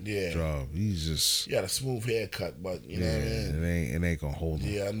horrible job, he's just got a smooth haircut, but you know what I mean. It ain't gonna hold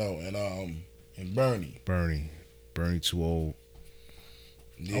him. Yeah, I know. And Bernie too old.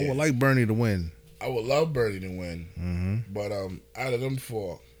 Yeah. I would like Bernie to win. I would love Bernie to win. Mm-hmm. But out of them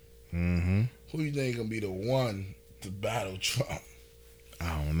four, mm-hmm. who you think gonna be the one to battle Trump?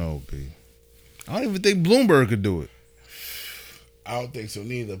 I don't know, B. I don't even think Bloomberg could do it. I don't think so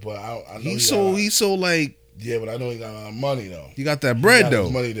neither. But I know he's so like. Yeah, but I know he got a lot of money though. You got that bread though.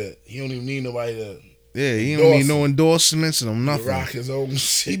 Money he don't even need nobody to. Yeah, he don't need no endorsements and nothing. Rock his own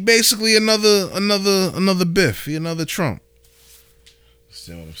shit. He basically another Biff. He another Trump.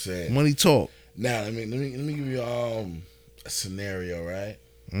 See what I'm saying? Money talk. Now let me give you a scenario, right?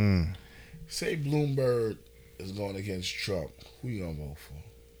 Say Bloomberg is going against Trump. Who you gonna vote for?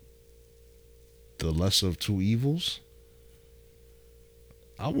 The lesser of two evils.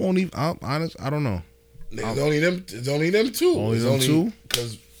 I won't even. I'm honest. I don't know. It's only them. It's only them two. Only them two.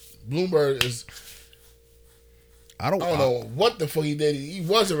 Because Bloomberg is. I don't know what the fuck he did. He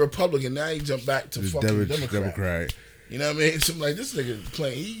was a Republican. Now he jumped back to fucking Democrat. You know what I mean? Something like this nigga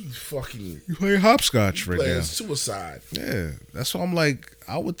playing. He's fucking. You playing hopscotch right now. Suicide. Yeah, that's why I'm like.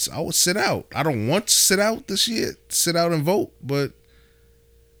 I would sit out. I don't want to sit out this year. Sit out and vote, but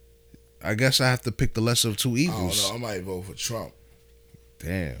I guess I have to pick the lesser of two evils. I don't know. I might vote for Trump.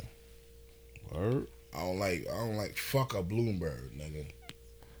 Damn. Word. I don't like fuck a Bloomberg, nigga.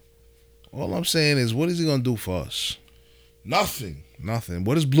 All I'm saying is, what is he gonna do for us? Nothing.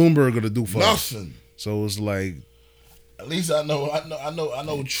 What is Bloomberg gonna do for us? Nothing. So it's like, at least I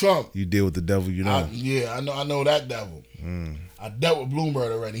know Trump. You deal with the devil, you know. I know that devil. I dealt with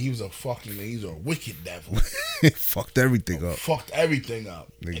Bloomberg already. He's a wicked devil. Fucked everything up.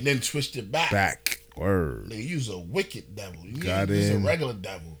 Nigga. And then twisted back. Word. Nigga, you was a wicked devil. You was a regular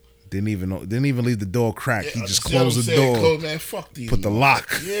devil. Didn't even leave the door cracked. Yeah, he just closed the door. Man, fuck these. Put the lock.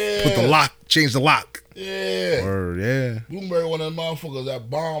 Yeah. Put the lock. Change the lock. Yeah. Word, yeah. Bloomberg one of the motherfuckers that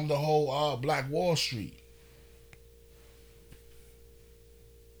bombed the whole Black Wall Street.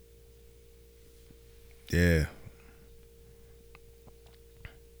 Yeah.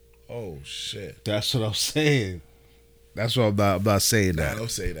 Oh shit. That's what I'm saying. That's what I'm not saying Nah, that.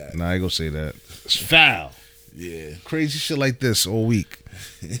 don't say that. Nah, I ain't gonna say that. It's foul. Yeah. Crazy shit like this all week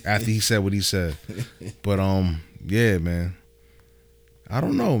after he said what he said. But yeah, man. I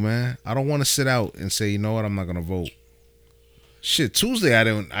don't know, man. I don't want to sit out and say, you know what, I'm not gonna vote. Shit, Tuesday I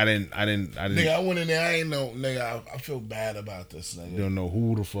didn't. Nigga, I went in there. I ain't know. Nigga, I feel bad about this. Nigga, don't know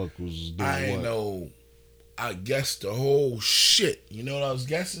who the fuck was doing I ain't what. know. I guessed the whole shit. You know what I was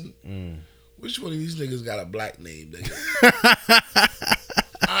guessing? Which one of these niggas got a black name, nigga?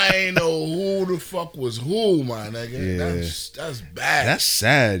 I ain't know who the fuck was who, my nigga. Yeah. That's bad. That's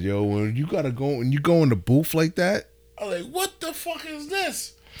sad, yo. When you go in the booth like that. I was like, what the fuck is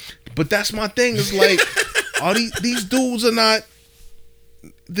this? But that's my thing. Is like, all these dudes are not.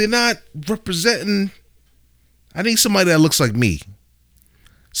 They're not representing. I need somebody that looks like me.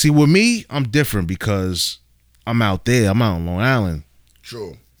 See, with me, I'm different because I'm out there. I'm out in Long Island.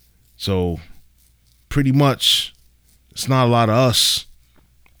 True. So, pretty much, it's not a lot of us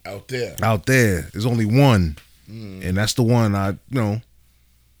out there. There's only one, and that's the one I.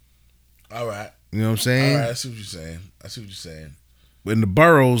 All right. You know what I'm saying? All right. I see what you're saying. In the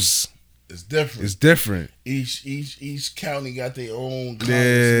boroughs, it's different. Each county got their own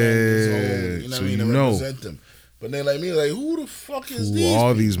congressman, you know what I mean, to represent them. But they like me, like, who the fuck is these?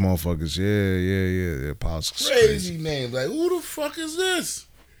 All people? these motherfuckers, yeah. Politics crazy names. Like, who the fuck is this?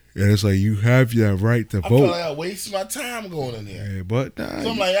 Yeah, it's like you have your right to vote. I feel like I wasted my time going in there. Yeah, but so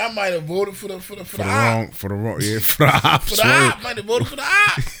I'm like, I might have voted for the op. For the op. For the op, might have voted for the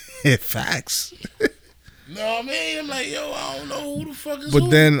op. Yeah, facts. No, I mean, I'm like, yo, I don't know who the fuck is but who.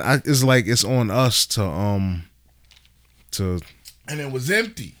 Then it's like it's on us to and it was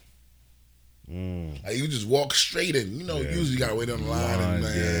empty. Like you just walk straight in. You know, usually you gotta wait on the line.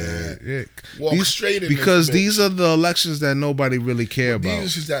 And, walk straight in. Because these are the elections that nobody really care about.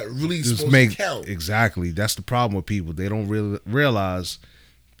 These are just that really just supposed to count. Exactly. That's the problem with people. They don't really realize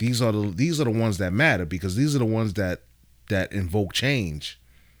these are the ones that matter, because these are the ones that invoke change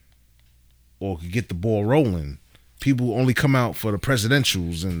or could get the ball rolling. People only come out for the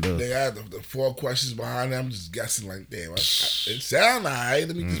presidentials and they have the 4 questions behind them. I'm just guessing like, damn, it sound alright.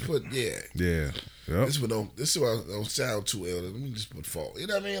 Let me just put yeah. Yep. This one don't sound too ill. Let me just put fault. You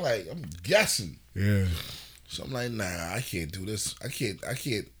know what I mean? Like, I'm guessing. Yeah. So I'm like, nah, I can't do this. I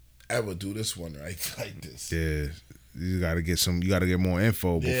can't ever do this one right like this. Yeah. You gotta get more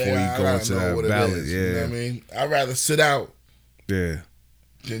info before you go into that ballot. Yeah. You know what I mean? I'd rather sit out. Yeah.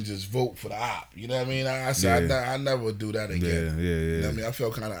 Than just vote for the op. You know what I mean? I never do that again. Yeah. You know what I mean? I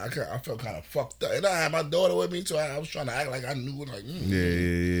felt kind of fucked up. And I had my daughter with me, so I was trying to act like I knew it. Like,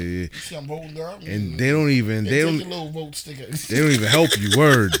 Yeah. You see, I'm voting, girl. And they don't even little vote sticker. They don't even help you.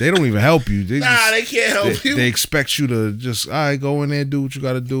 Word. They don't even help you. They can't help you. They expect you to just go in there, do what you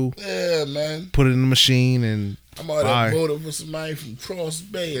got to do. Yeah, man. Put it in the machine and. I'm out there voting for somebody from Cross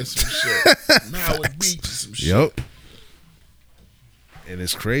Bay or some shit. Howard Beach or some shit. Yep. And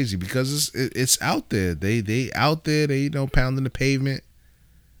it's crazy because it's out there. They out there. They pounding the pavement.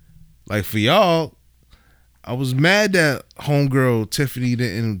 Like for y'all, I was mad that homegirl Tiffany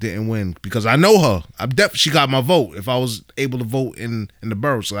didn't win because I know her. She got my vote if I was able to vote in the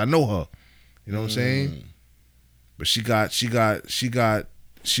borough, so I know her. You know what I'm saying? But she got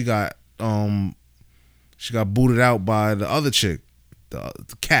booted out by the other chick,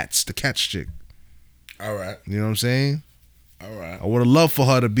 the cats chick. All right. You know what I'm saying? All right. I would have loved for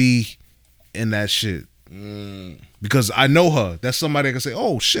her to be in that shit. Because I know her. That's somebody that can say,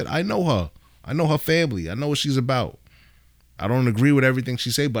 oh, shit, I know her. I know her family. I know what she's about. I don't agree with everything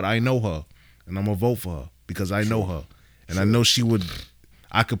she say, but I know her. And I'm going to vote for her because I know her. And I know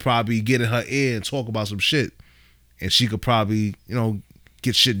I could probably get in her ear and talk about some shit. And she could probably,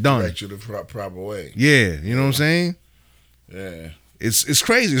 get shit done. Direct you the proper way. Yeah. You know what I'm saying? Yeah. It's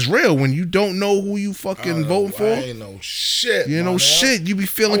crazy. It's real when you don't know who you fucking voting for. I ain't know shit. You know shit. You be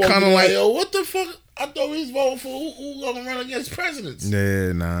feeling kind of like, yo, what the fuck? I thought we was voting for who gonna run against presidents.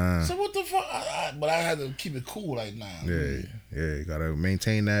 Yeah, nah. So what the fuck? But I had to keep it cool, like nah. Yeah, you gotta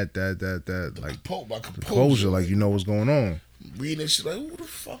maintain that like composure, like you know what's going on. Reading shit like, who the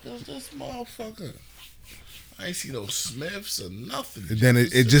fuck is this motherfucker? I ain't see no Smiths or nothing. And then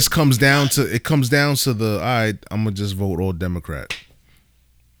it just comes down to the all right, I'm gonna just vote all Democrat.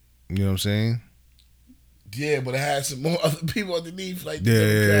 You know what I'm saying? Yeah, but it had some more other people underneath, like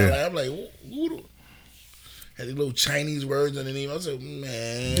yeah. Like, I'm like, who had these little Chinese words underneath. I was like,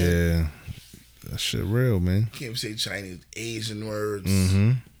 man, yeah, that shit real, man. Can't even say Chinese, Asian words.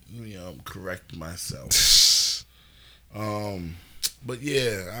 I'm correcting myself. But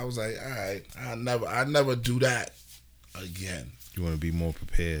yeah, I was like, all right, I never do that. again. You want to be more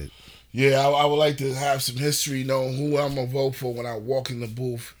prepared. Yeah, I would like to have some history, know who I'm gonna vote for when I walk in the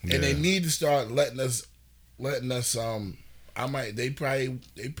booth, and they need to start letting us. They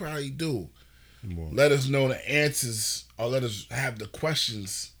probably do. Well, Let us know the answers, or let us have the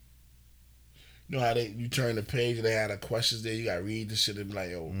questions. You know how you turn the page and they have the questions there. You gotta read the shit and be like,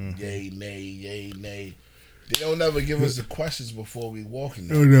 "Yo, yay, nay, yay, nay." They don't never give us the questions before we walk in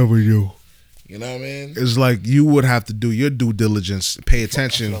there. I never do. You know what I mean? It's like you would have to do your due diligence, pay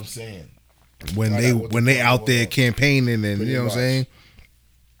attention. That's what I'm saying. When they out there campaigning and you know what I'm saying.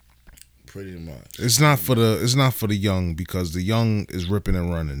 Pretty much. It's not for the young, because the young is ripping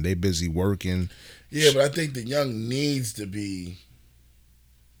and running. They busy working. Yeah, but I think the young needs to be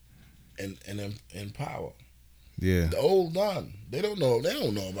in power. Yeah. The old done. They don't know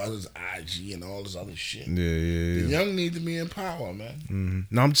about this IG and all this other shit. Yeah. The young need to be in power, man. Mm-hmm.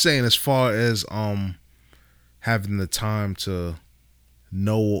 No, I'm saying as far as having the time to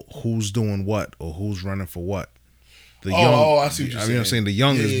know who's doing what or who's running for what. The young, I see what you're saying. I'm saying the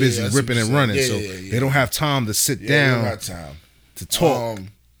young is busy ripping and running, so they don't have time to sit down. They don't have time to talk.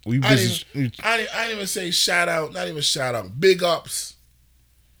 We busy. I didn't even say shout out. Not even shout out. Big ups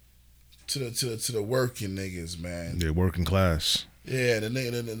to the working niggas, man. Yeah, working class. Yeah,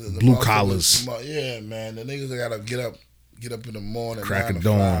 the blue collars. Yeah, man. The niggas that gotta get up in the morning, crack 9 of to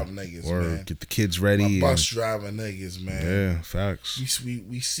dawn, 5 niggas, or man. get the kids ready. My bus driver niggas, man. Yeah, facts.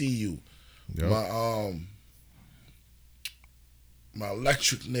 We see you. Yep. My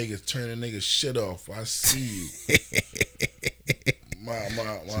electric niggas turning niggas shit off. I see you. my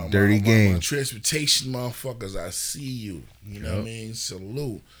dirty game. My transportation motherfuckers, I see you. You know what I mean?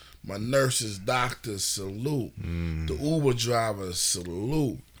 Salute. My nurses, doctors, salute. The Uber drivers,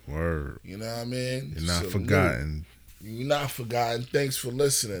 salute. Word. You know what I mean? You're not salute. forgotten. You're not forgotten. Thanks for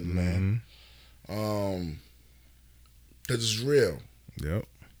listening, man. Cause it's real. Yep.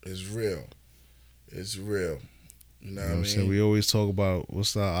 It's real. It's real. You know what I mean? Saying? We always talk about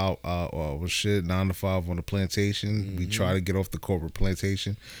what's the shit 9 to 5 on the plantation. We try to get off the corporate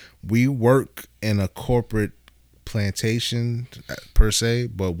plantation. We work in a corporate plantation per se,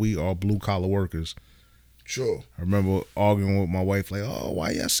 but we are blue collar workers. Sure. I remember arguing with my wife like, "Oh,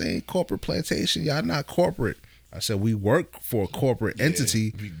 why y'all saying corporate plantation? Y'all not corporate." I said, "We work for a corporate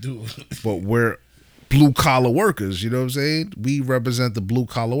entity, we do, but we're blue collar workers." You know what I'm saying? We represent the blue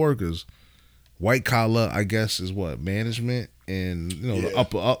collar workers. White collar, I guess, is what? Management and, the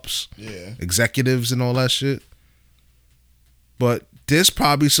upper ups, executives and all that shit. But there's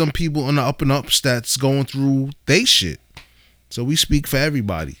probably some people in the up and ups that's going through they shit. So we speak for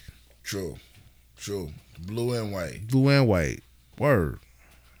everybody. True. Blue and white. Blue and white. Word.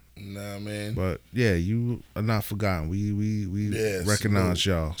 You know what I mean? But yeah, you are not forgotten. We recognize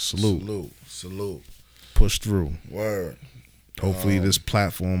y'all. Salute. Push through. Word. Hopefully this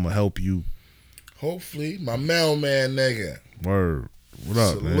platform will help you. Hopefully, my mailman nigga. Word. What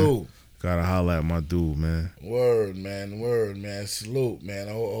up, Salute. Man? Gotta holler at my dude, man. Word, man. Salute, man.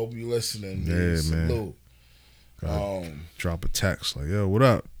 I hope you listening, man. Salute. Man. Drop a text like, "Yo, what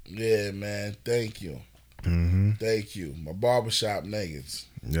up?" Yeah, man. Thank you. Thank you. My barbershop niggas.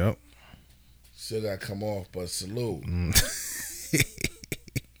 Yep. Still gotta come off, but salute.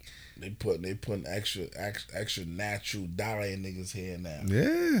 They putting extra natural dye in niggas' hair now.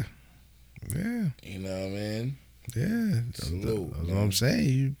 Yeah. You know what I mean? Yeah. Salute. That's what I'm saying.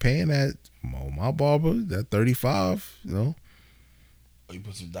 You paying that my barber that $35, Oh, you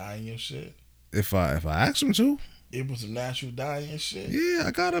put some dye in your shit? If I ask him to. You put some natural dye in your shit? Yeah,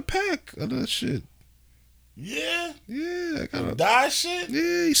 I got a pack of that shit. Yeah? Yeah, I got a dye shit?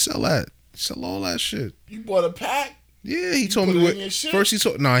 Yeah, he sell that. He sell all that shit. You bought a pack? Yeah, he told me what. First he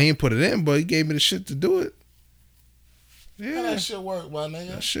told, he didn't put it in, but he gave me the shit to do it. Yeah. How that shit work, my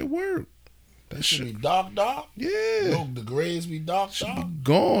nigga? That shit work. That shit be dark? Yeah. The grades be dark? Should be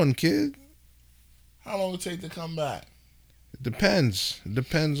gone, kid. How long it take to come back? It depends. It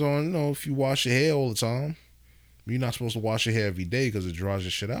depends on, if you wash your hair all the time. You're not supposed to wash your hair every day because it dries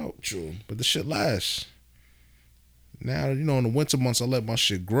your shit out. True. But the shit lasts. Now, in the winter months, I let my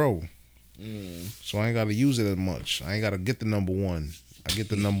shit grow. So I ain't got to use it as much. I ain't got to get the number one. I get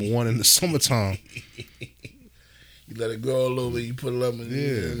the number one in the summertime. You let it grow a little bit. You put it up. And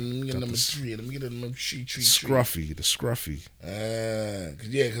let me get number 3. Let me get number 3. Scruffy. The scruffy.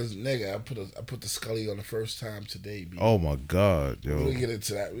 Because nigga, I put the Scully on the first time today. B. Oh my God, yo. We're gonna get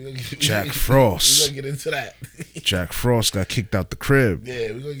into that. Jack Frost. We're gonna get into that. Jack Frost got kicked out the crib.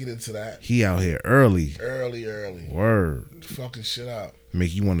 Yeah, we're gonna get into that. He out here early. Early. Word. Fucking shit out.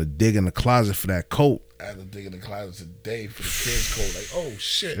 Make you want to dig in the closet for that coat. I had to dig in the closet today for the kids' coat. Like, oh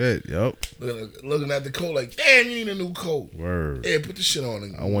shit. Shit, yup. Looking at the coat like, damn, you need a new coat. Word. Yeah, put the shit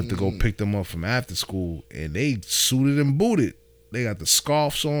on. I went to go pick them up from after school, and they suited and booted. They got the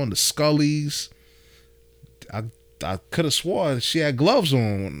scarves on, the scullies. I could have sworn she had gloves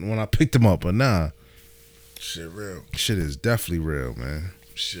on when I picked them up, but nah. Shit real. Shit is definitely real, man.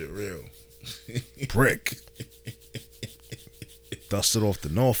 Shit real. Brick. Dusted off the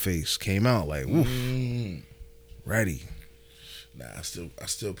North Face, came out like, woof, ready. Nah, I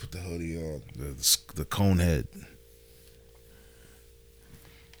still put the hoodie on. The cone head.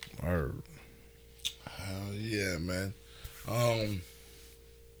 Word. Hell yeah, man. I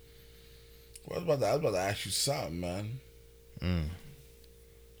was about to ask you something, man.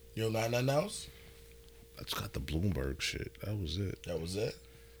 You don't got nothing else? I just got the Bloomberg shit. That was it. That was it?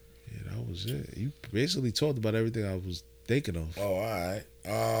 Yeah, that was it. You basically talked about everything I was thinking of. Oh, all right.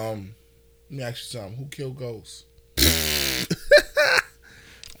 Let me ask you something. Who killed Ghost?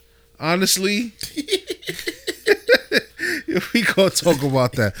 Honestly, we gonna talk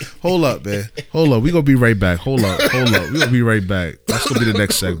about that. Hold up, man. Hold up. We gonna be right back. Hold up. We gonna be right back. That's gonna be the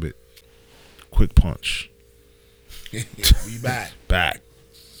next segment. Quick punch. We back. Back.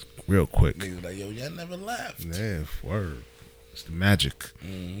 Real quick. Niggas like, yo, y'all never left. Yeah, word. It's the magic.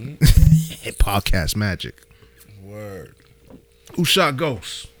 Podcast magic. Word. Who shot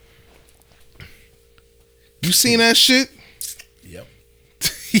Ghost? You seen that shit? Yep.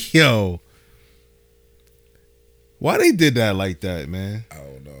 Yo. Why they did that like that, man? I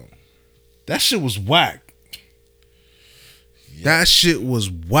don't know. That shit was whack. Yep. That shit was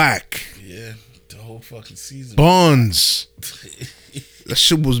whack. Yeah. The whole fucking season. Buns. That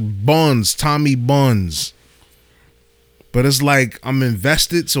shit was Buns. Tommy Buns. But it's like I'm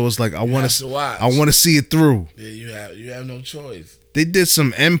invested, so it's like I want to see it through. Yeah, you have no choice. They did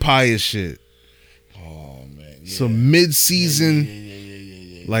some Empire shit. Oh man, yeah. Some mid-season.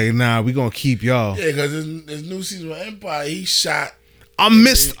 Yeah. Like, nah, we gonna keep y'all. Yeah, because this new season of Empire, he shot. I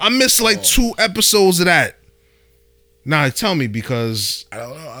missed like 2 episodes of that. Nah, tell me, because I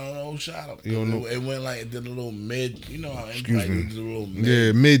don't know who shot him. You don't know? It went like it did a little mid. You know how Empire did a little mid.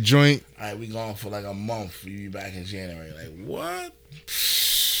 Yeah, mid joint. All right, we gone for like a month. We be back in January. Like what?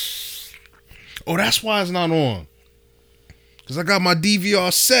 Oh, that's why it's not on. Cause I got my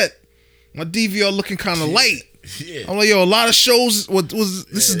DVR set. My DVR looking kind of light. Yeah. I'm like, yo, a lot of shows. What was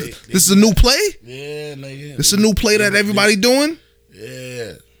this? This is a new play. Yeah, nigga. This is a new play that everybody doing.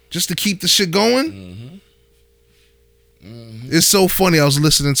 Yeah. Just to keep the shit going. It's so funny. I was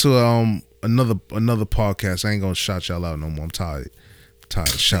listening to another podcast. I ain't gonna shout y'all out no more. I'm tired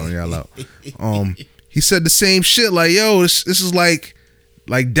of shouting y'all out. He said the same shit. Like, yo, this is like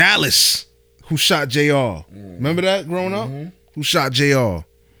Dallas, who shot JR. Remember that growing up? Who shot JR?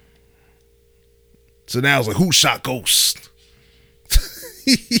 So now it's like, who shot Ghost?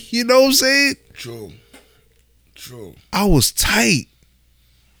 You know what I'm saying? True. I was tight.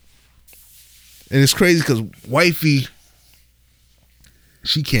 And it's crazy because wifey,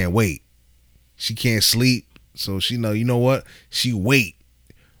 she can't wait. She can't sleep. So she know, you know what? She wait.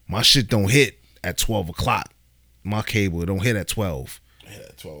 My shit don't hit at 12 o'clock. My cable, it don't hit at 12. It hit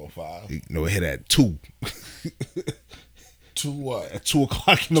at 12:05. No, it hit at 2. 2 what? At 2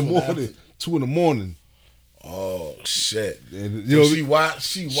 o'clock in the morning. 2 in the morning. Oh shit! And, you know, she watched.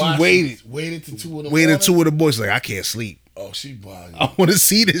 She waited to 2 in the morning. Waited 2 in the morning. She's like, I can't sleep. Oh, she bugging. I want to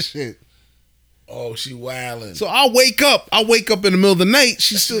see this shit. Oh, she wilding. So I wake up in the middle of the night.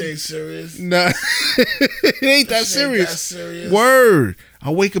 She's still ain't serious. Nah, it ain't that serious. Ain't that serious. Word.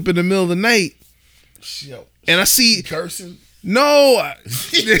 I wake up in the middle of the night, and I see cursing. No, I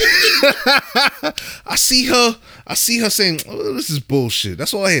see her saying, oh, "This is bullshit."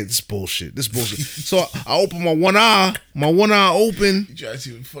 That's all I hear. This is bullshit. So I open my one eye open. You try to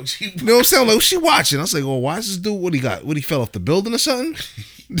see what the fuck she. You know what I'm saying? Like, what's she watching? I was like, "Oh, why is this dude? What he got? What he fell off the building or something?"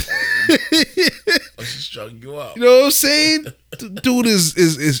 Oh, she struck you up. You know what I'm saying? The dude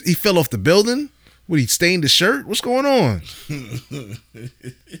is he fell off the building? What, he stained the shirt? What's going on?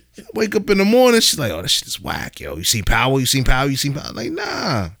 Wake up in the morning, she's like, oh, this shit is whack, yo. You seen Power? I'm like,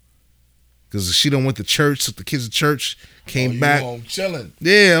 nah. Because she done went to church, took the kids to church, came back. Home chilling.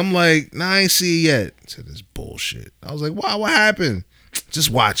 Yeah, I'm like, nah, I ain't see it yet. I said, this bullshit. I was like, wow, what happened?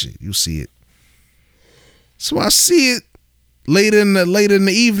 Just watch it. You'll see it. So I see it later in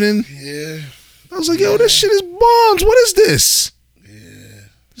the evening. Yeah. I was like, yo, this shit is Bonds. What is this? Yeah.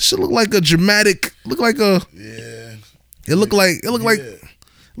 This shit look like a dramatic. Yeah. It looked like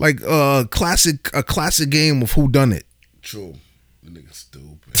like a classic game of who done it. True. The nigga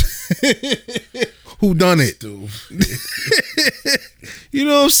stupid. Who done it? Stupid. You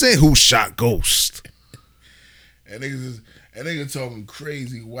know what I'm saying? Who shot Ghost? And nigga talking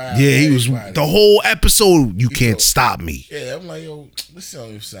crazy wild. Yeah, he was everybody. the whole episode. You can't told- stop me. Yeah, I'm like, yo, this don't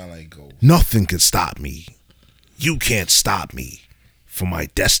even sound like Ghost. Nothing can stop me. You can't stop me from my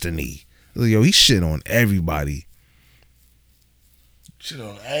destiny. Yo, he shit on everybody. Shit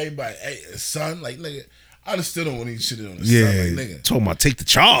on everybody. Hey, son, like nigga, I understood him when he shitted on his Yeah, son, like nigga. talking about take the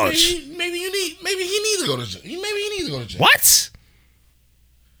charge. Maybe he needs to go to jail. Maybe he needs to go to jail. What?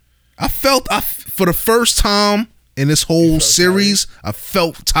 I felt for the first time in this whole series, I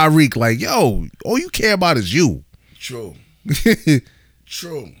felt Tyreek like, yo, all you care about is you. True.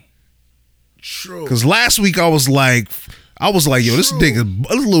 True. Because last week I was like, yo, this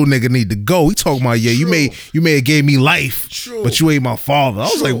little nigga need to go. He talking about, yeah, you may have gave me life, but you ain't my father. I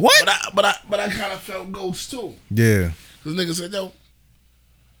was like, what? But I kind of felt Ghost too. Yeah. Because nigga said, yo,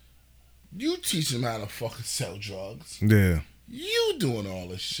 you teach him how to fucking sell drugs. Yeah. You doing all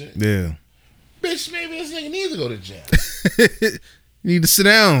this shit. Yeah. Bitch, maybe this nigga needs to go to jail. You need to sit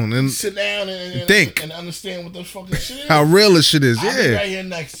down and Sit down and think. and understand what the fucking shit is. How real this shit is. I'll be Yeah. right here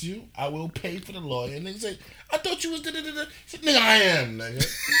next to you. I will pay for the lawyer. And nigga say, I thought you was da-da-da-da. Said, nigga, I am, nigga.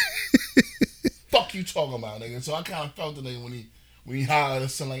 Fuck you talking about, nigga. So I kind of felt the nigga when he hollered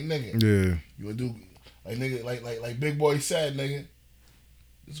at something like, nigga. Yeah. You would do like nigga like Big Boy said, nigga.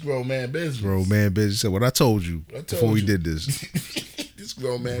 This grown man business. Grown man business. Said what I told you before we did this. This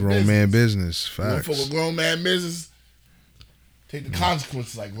grown man Grown business. man business. You wanna Facts. fuck with grown man business? Take the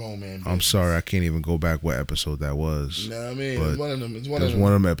consequences like grown man business. I'm sorry, I can't even go back what episode that was. You know what I mean? But It's one of them. It's one It of was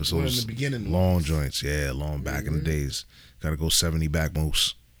one of them One episodes. in the beginning. Long joints. Yeah, long back in the days. Gotta go 70 back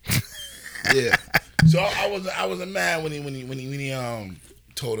moose. Yeah. So I was mad when he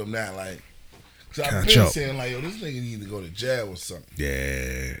told him that, like, cause I've Catch been up. saying like, yo, this nigga need to go to jail or something.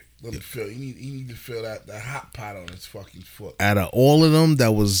 Yeah. Let me feel. He need to feel that hot pot on his fucking foot. Out of all of them that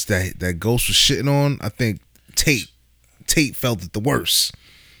Ghost was shitting on, I think Tate felt it the worst.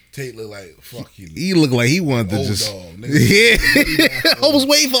 Tate look like fucking. He looked like he wanted to Old just. dog, nigga. Yeah. I was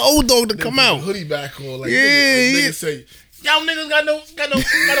waiting for Old Dog to come out. Hoodie back on, like, Yeah, nigga, yeah. niggas say, y'all niggas got no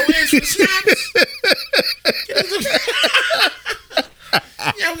ends for the snaps.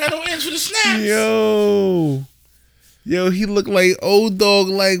 Y'all got no ends for the snaps. Yo, he looked like Old Dog.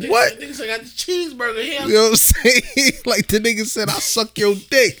 Like what? Niggas say, got the cheeseburger here. You know what I'm saying? Like the nigga said, I suck your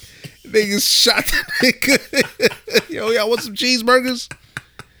dick. Niggas shot the nigga. Yo, y'all want some cheeseburgers?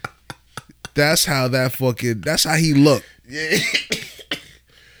 That's how he looked. Yeah.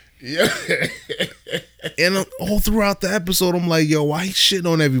 Yeah. And all throughout the episode, I'm like, yo, why he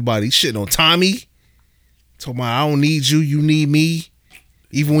shitting on everybody? He shitting on Tommy. Talking about, I don't need you, you need me.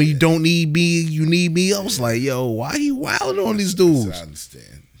 Even when you don't need me, you need me. I was like, yo, why he wilding on these dudes? I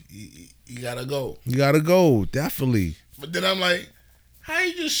understand. You gotta go. You gotta go, definitely. But then I'm like, how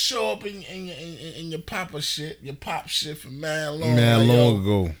you just show up in your pop shit from mad long? Man, like, long yo,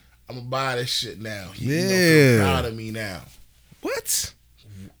 ago. I'm gonna buy this shit now. You Yeah. don't feel proud of me now. What?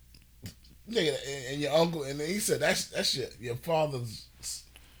 Nigga, and your uncle, and then he said, that's your father's,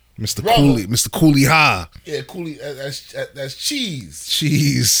 Mr. Brother. Cooley, Mr. Cooley High. yeah, Cooley, that's cheese.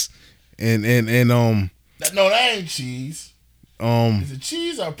 Cheese. And No, that ain't cheese. Is it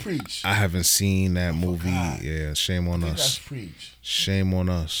cheese or preach? I haven't seen that movie. God. Yeah, shame on I think that's us. preach. Shame on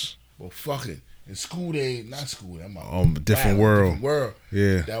us. Well, fuck it. In School Day, not School Day. I'm Different World. Different World.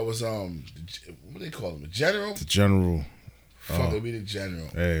 Yeah. That was what they call him? The general? The general. Fuck it, be the general.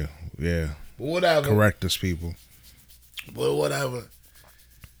 Hey, yeah. But whatever. Correct us, people. But whatever.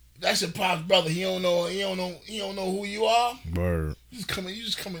 That's your pop's brother. He don't know who you are. Word. You just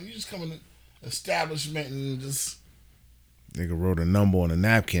come in the establishment and just Nigga wrote a number on a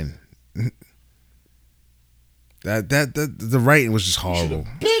napkin. that the writing was just should horrible.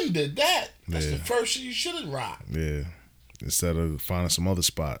 have been did that. That's Yeah. the first shit you should have rocked. Yeah. Instead of finding some other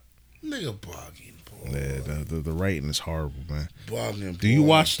spot. Nigga bugging, boy. Yeah, the writing is horrible, man. Bugging, boy. Do you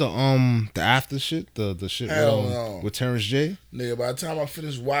watch the after shit? The shit Hell no. with Terrence J? Nigga, by the time I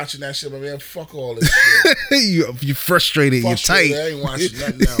finish watching that shit, my man, fuck all this shit. you frustrated, you're Frustrated, tight. I ain't watching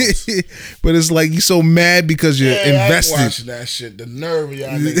nothing else. But it's like you're so mad because you're I ain't invested. watching that shit. The nerve of y'all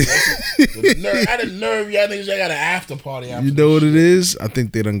niggas. I the nerve of y'all niggas. I got an after party after You know this what shit. it is? I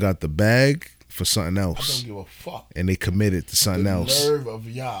think they done got the bag for something I else. don't give a fuck. And they committed to something The else. nerve of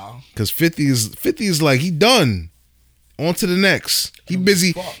y'all. Cause 50 is like he done. On to the next. He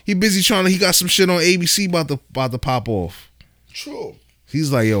busy. Fuck. He busy trying to. He got some shit on ABC about to pop off. True.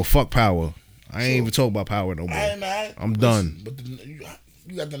 He's like, yo, fuck Power. I ain't even talking about Power no more. I ain't mad. I'm Listen, done. But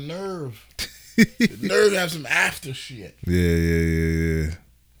You got the nerve. The nerve to have some after shit. Yeah.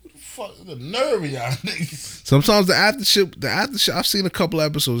 What the fuck? The nerve of y'all niggas. Sometimes the after shit, I've seen a couple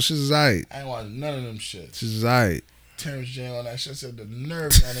episodes. Shit is alright. I ain't watch none of them shit. Shit is alright. Terrence J on that shit. I said the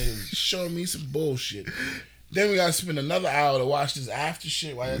nerve of y'all niggas showing me some bullshit. Then we gotta spend another hour to watch this after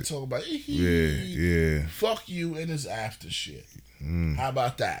shit while y'all talk about Yeah. fuck you and this after shit. How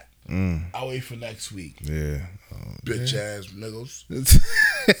about that? I'll wait for next week. Yeah. Bitch ass niggas.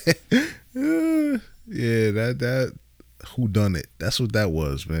 Yeah, that who done it? That's what that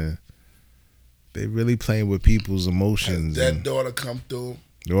was, man. They really playing with people's emotions. That daughter come through.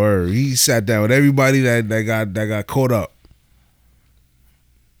 Or he sat down with everybody that got caught up.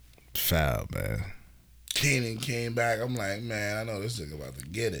 Foul, man. Kenan came back. I'm like, man, I know this nigga about to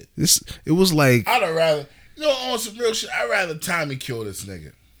get it. It was like, I'd have rather, on some real shit, I'd rather Tommy kill this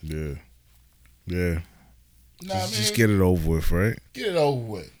nigga. yeah. Just get it over with, right? Get it over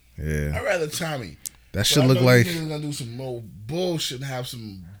with. Yeah. I'd rather Tommy. That should look like niggas gonna do some more bullshit and have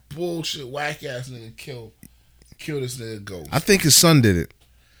some bullshit whack ass nigga kill this nigga Ghost. I think his son did it.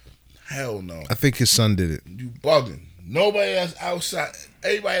 Hell no. I think his son did it. You bugging. Nobody that's outside,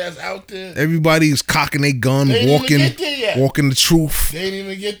 everybody that's out there, Everybody's cocking their gun, they didn't even get there yet. walking the truth. They didn't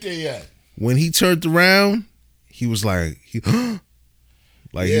even get there yet. When he turned around, he was like, he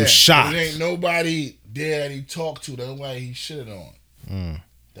was shocked. There ain't nobody there that he talked to. That's why he shitted on.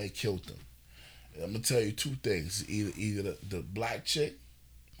 They killed him. I'm gonna tell you two things: either the black chick,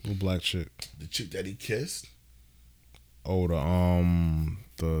 What black chick? the chick that he kissed, Oh, the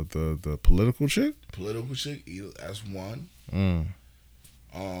political chick. political chick. Either that's one. Mm.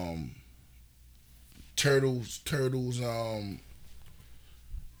 Turtles.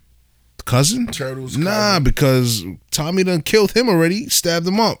 Cousin? Turtles. Nah, cousin. because Tommy done killed him already. He stabbed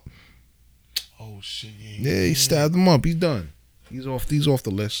him up. Oh shit! Yeah, he stabbed him up. He's done. He's off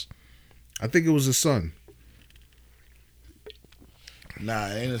the list. I think it was his son. Nah,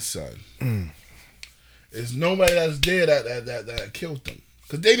 it ain't his son. There's nobody that's there that killed them.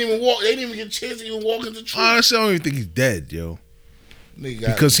 Cause they didn't even walk. They didn't even get a chance to even walk into truth. Honestly, I don't even think he's dead, yo. Nigga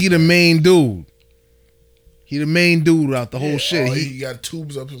Because he the main dude. He the main dude throughout the whole shit. Oh, He he got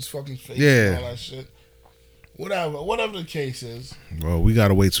tubes up his fucking face. Yeah. And all that shit. Whatever the case is. Well, we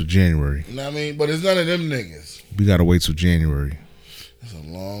gotta wait till January. You know what I mean? But it's none of them niggas. We gotta wait till January. It's a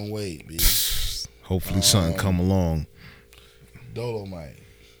long wait, B. Hopefully something come along. Dolomite.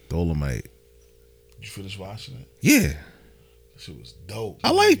 Dolomite. Did you finish watching it? Yeah. That shit was dope.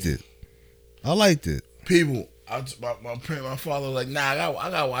 I liked it. People, my father was like, nah, I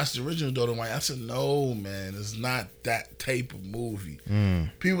gotta watch the original Dolomite. I said, no, man, it's not that type of movie.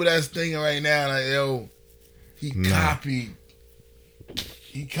 People that's thinking right now, like, yo, he copied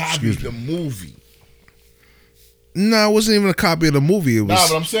the movie. Nah, it wasn't even a copy of the movie. It was Nah,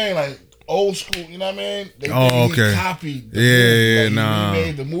 but I'm saying like old school, you know what I mean? They okay. He copied the Yeah, movie. Like, nah. He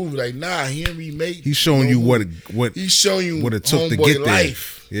remade the movie. Like, nah, he didn't remake. He's showing you what He's showing you what it took to Homeboy get there.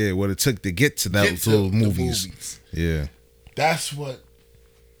 life. Yeah, what it took to get to Get those to little the movies. Yeah. That's what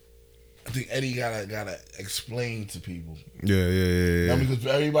I think Eddie gotta explain to people. Yeah. Because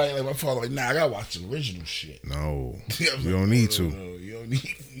everybody, like my father, like, nah, I gotta watch the original shit. No, You know what I'm you saying? don't need No, to. no, you don't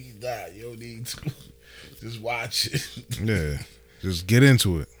need that. You don't need to. Just watch it. Yeah, just get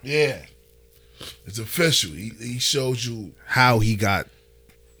into it. Yeah. It's official. He shows you How he got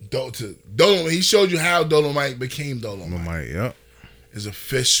Dolomite. He showed you how Dolomite became Dolomite. Dolomite. Yep. It's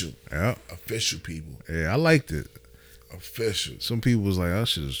official. Yep. Official, people. Yeah, I liked it. Official. Some people was like, "Oh,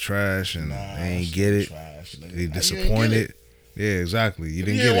 shit is trash," and Nah, they ain't shit get it. trash, nigga. They How you ain't get disappointed. it? Yeah, exactly. You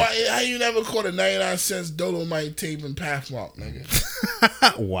didn't Yeah, get how you never caught a 99 cents Dolomite tape in Pathmark, nigga?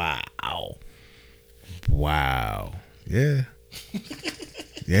 it. Wow. Yeah.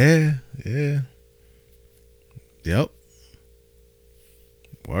 Yeah. Yep.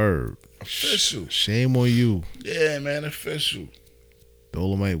 Word. Official. Shame on you. Yeah, man, official.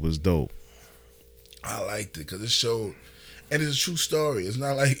 Dolomite was dope. I liked it because it showed, and it's a true story. It's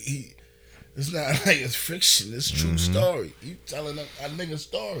not like it's not like it's fiction. It's a true story. You telling a nigga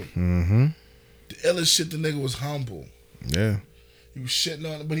story. Mm-hmm. The illest shit, the nigga was humble. Yeah. He was shitting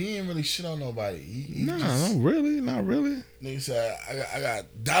on, but he didn't really shit on nobody. He Nah, just, not really. nigga said, I got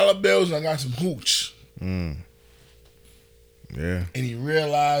dollar bills and I got some hooch. Yeah. And he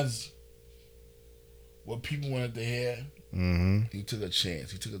realized what people wanted to hear. Mm-hmm. He took a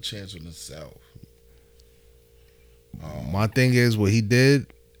chance. He took a chance on himself. My thing is what he did.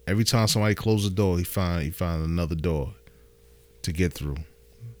 Every time somebody closed the door, he found another door to get through.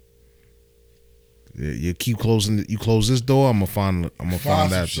 Yeah, you keep closing. You close this door, I'm gonna find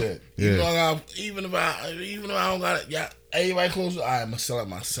Find that. some shit. Yeah. Even if I don't got it, yeah. Everybody close. I'm gonna sell it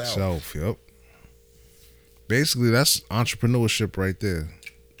myself. Yep. Basically, that's entrepreneurship right there.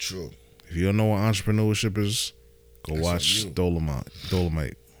 True. If you don't know what entrepreneurship is, go That's watch on you.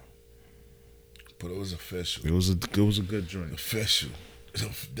 Dolomite. But it was official. It was a good joint. Official.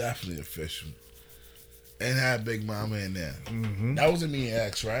 Definitely official. And had Big Mama in there. Mm-hmm. That wasn't me and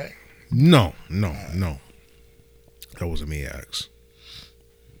X, right? No. That wasn't me X.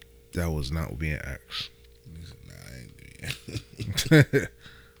 That was not me and X. Nah, I ain't doing it.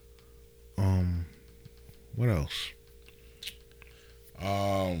 What else?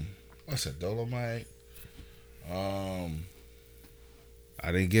 What's that? Dolomite. I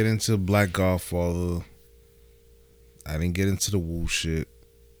didn't get into Black Godfather. I didn't get into the Wu shit.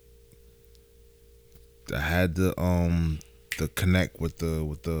 I had the connect with the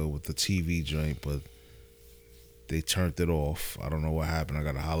TV joint, but they turned it off. I don't know what happened. I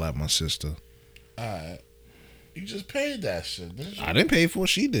gotta holler at my sister. Alright. You just paid that shit, didn't you? I didn't pay for it.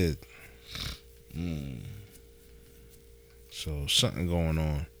 She did. So something going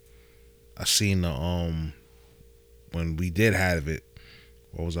on. I seen the when we did have it.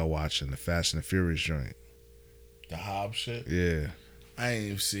 What was I watching? The Fast and the Furious joint. The Hobbs shit? Yeah, I ain't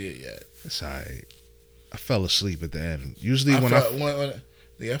even see it yet. it's alright. I fell asleep at the end. Usually I when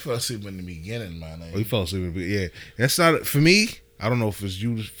fell asleep in the beginning, man. you fell asleep, yeah, that's not for me. I don't know if it's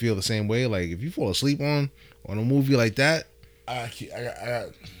you feel the same way. Like if you fall asleep on a movie like that, I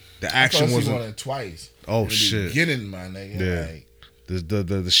the action on wasn't. it twice. Oh in the shit! Beginning, my nigga. Yeah. Like,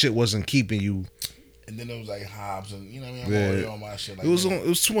 The shit wasn't keeping you. and then it was like Hobbs, and you know what I mean. I'm Yeah. already on my shit. Like, It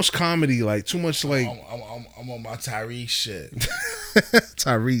was too much comedy, like too much like I'm on my Tyrese shit.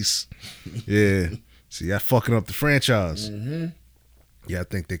 Tyrese. Yeah. See, that fucking up the franchise. Mm-hmm. Yeah, I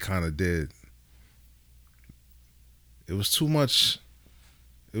think they kind of did. It was too much.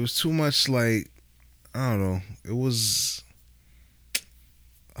 It was too much like, I don't know. It was,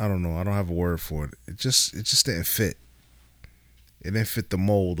 I don't know. I don't have a word for it. It just didn't fit. It didn't fit the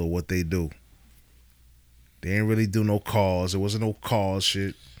mold of what they do. They didn't really do no cars. There wasn't no cars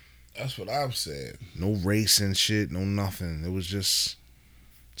shit. That's what I'm saying. No racing shit. No nothing. It was just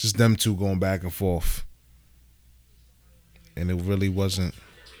them two going back and forth. And it really wasn't.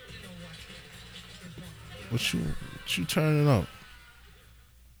 What you turning up?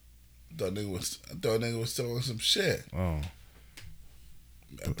 I thought nigga was throwing some shit. Oh,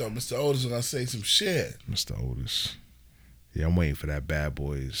 I thought Mr. Otis was gonna say some shit. Mr. Otis. Yeah, I'm waiting for that Bad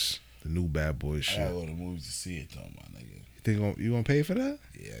Boys, the new Bad Boys I shit. gotta go to the movies to see it though, my nigga. You think you gonna pay for that?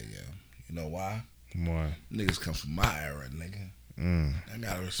 Yeah. You know why? Why? Niggas come from my era, nigga. I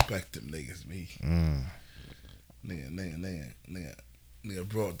gotta respect them niggas, me. Nigga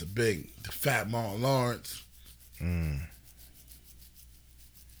brought the fat Martin Lawrence. And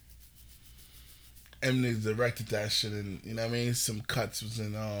niggas directed that shit, and you know what I mean. Some cuts was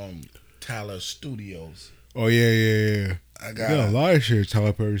in Tyler Studios. Oh yeah. I got a lot of shit.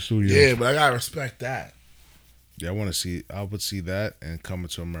 Tyler Perry Studios. Yeah, but I gotta respect that. Yeah, I want to see. I would see that and Coming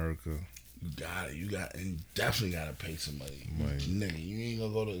to America. You got, and definitely gotta pay somebody. Right. Nigga, you ain't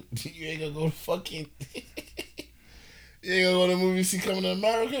gonna go to fucking. You ain't gonna go to the movie see Coming to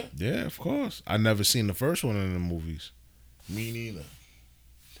America? Yeah, of course. I never seen the first one in the movies. Me neither.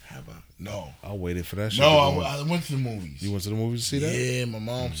 Have I? No. I waited for that shit. No, I went to the movies. You went to the movies to see that? Yeah, my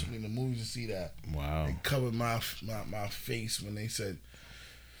mom took me to the movies to see that. Wow. They covered my face when they said,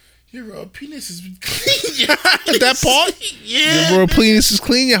 "Your penis is clean." That part? Yeah. Your royal penis is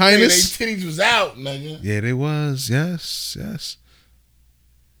clean, Your Nigga, Highness. they titties was out, nigga. Yeah, they was. Yes.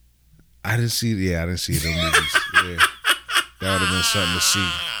 I didn't see it in the movies. Yeah. That would have been something to see.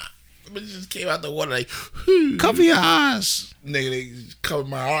 But it just came out the water like, Cover your eyes. nigga, they covered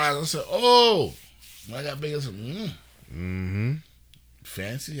my eyes. I said, "Oh, I got bigger some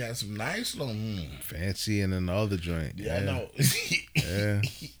fancy, had some nice little Fancy and then the other joint. Yeah, I know. Yeah.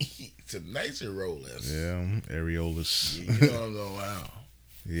 Some nicer rollers. Yeah. Areolas. You know what I'm going, wow.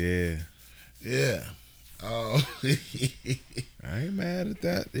 Yeah. Yeah. I ain't mad at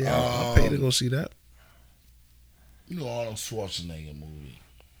that. Yeah, I'll pay to go see that. You know Arnold Schwarzenegger movie.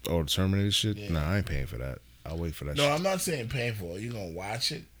 Oh, the Terminator shit? Yeah. Nah, I ain't paying for that. I'll wait for that No, shit. I'm not saying painful. You gonna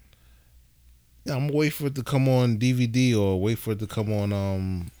watch it? Yeah, I'm gonna wait for it to come on DVD or wait for it to come on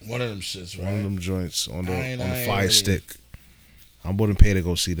One of them shits, right? one of them joints on the I ain't Fire ready. Stick. I wouldn't pay to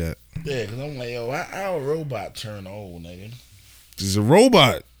go see that. Yeah, because I'm like, yo, how a robot turn old, nigga? He's a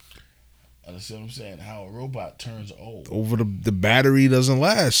robot. Understand what I'm saying? How a robot turns old. Over the battery doesn't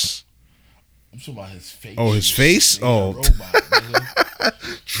last. I'm talking about his face. Oh, his face? Nigga, Oh. a robot, nigga.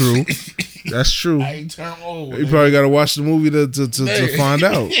 True. That's true. I ain't turned old. You probably got to watch the movie to Man. find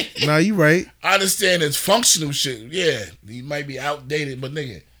out. Nah, you right. I understand it's functional shit. Yeah, he might be outdated, but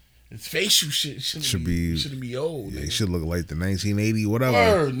nigga, it's facial shit shouldn't be old. Yeah, Nigga. he should look like the 1980 whatever.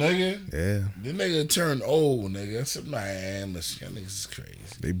 Word, nigga. Yeah. The nigga turned old, nigga. I said, man, listen, y'all niggas is crazy.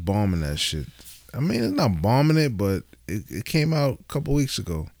 They bombing that shit. I mean, it's not bombing it, but it came out a couple weeks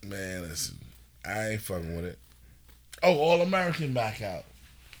ago. Man, listen, I ain't fucking with it. Oh, All American back out.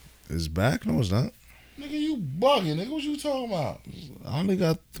 It's back? No, it's not. Nigga, you bugging, nigga. What you talking about? I only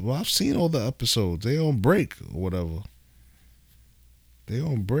got. Well, I've seen all the episodes. They on break or whatever. They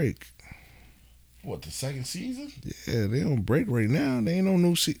on break. What, the second season? Yeah, they on break right now. They ain't no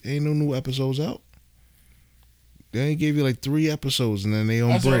new episodes out. They ain't gave you like 3 episodes and then they on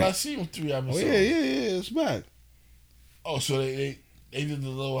That's break. all I seen with 3 Oh episodes. yeah, it's back. Oh, so they did the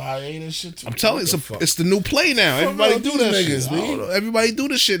little hiatus shit too? I'm telling you, What the it's the new play now. Fuck Everybody all do these that niggas, shit. man. I don't know. Everybody do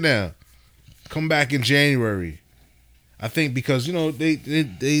this shit now. Come back in January. I think because you know they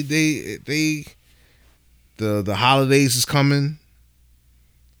the holidays is coming,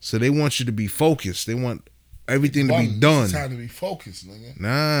 so they want you to be focused. They want everything to be done. It's time to be focused, nigga.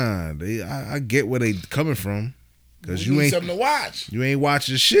 Nah, I get where they coming from. Cause We you need ain't something to watch. you ain't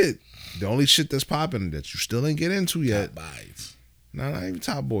watching shit. The only shit that's popping that you still ain't get into yet. Bites. Nah, not even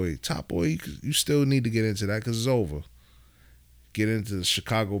Top Boy. Top Boy, you still need to get into that because it's over. Get into the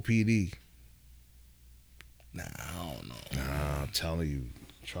Chicago PD. Nah, I don't know. Nah, I'm telling you.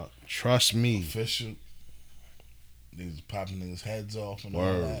 Trust me. Official. Niggas popping niggas' heads off and all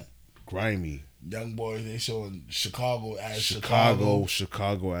Word. that. Grimy. Young boys, they showing Chicago as Chicago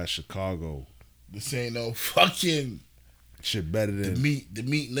Chicago. as Chicago. This ain't no fucking Shit better the than meat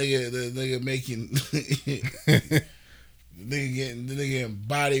nigga, the nigga making the nigga getting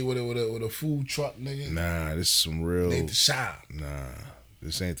body with a food truck, nigga. Nah, this is some real. Ain't the shop. Nah,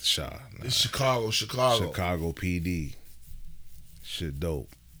 this ain't the shot. Nah. It's Chicago. Chicago PD. Shit dope.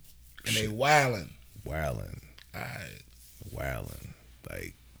 And they wildin'. Alright. Wildin'.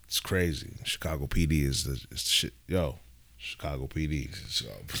 Like, it's crazy. Chicago PD is the shit. Yo, Chicago PD.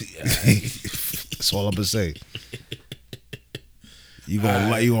 That's all I'm gonna say. You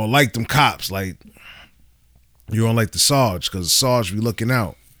gonna like them cops. Like, you gonna like the Sarge, because Sarge be looking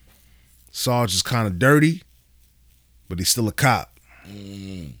out. Sarge is kind of dirty, but he's still a cop.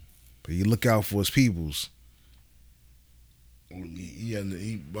 But he look out for his peoples. He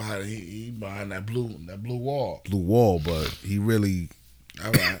behind that blue wall. Blue wall, but he really,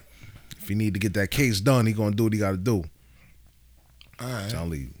 All right. if he need to get that case done, he gonna do what he gotta do. All right.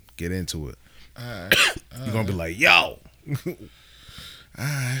 Only get into it. All right. You're gonna be like, yo. All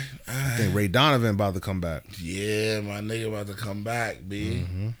right. I think Ray Donovan about to come back. Yeah, my nigga about to come back, B.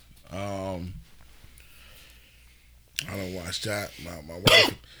 Mm-hmm. I don't watch that. My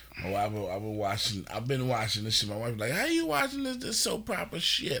wife, I've been watching this shit. My wife like, how you watching this soap proper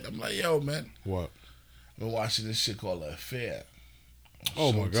shit? I'm like, yo, man. What? I've been watching this shit called The Affair.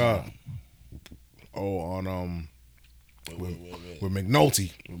 Oh my Showtime. God. Oh, on With with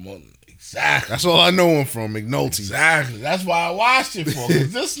McNulty. Exactly. That's all I know him from, McNulty. Exactly. That's why I watched it for,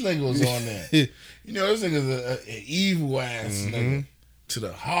 because this nigga was on there. You know, this nigga's an evil ass nigga to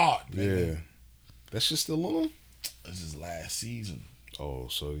the heart, nigga. Yeah. That shit still on? This is last season. Oh,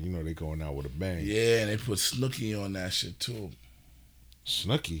 so you know they going out with a bang. Yeah, and they put Snooki on that shit too.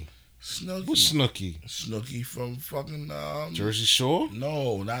 Snooki? Snooki. What's Snooki? Snooki from fucking Jersey Shore?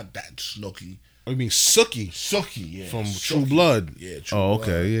 No, not that Snooki. Oh, you mean Sookie? Sookie, yeah. From Sookie. True Blood. Yeah, True Oh, Blood.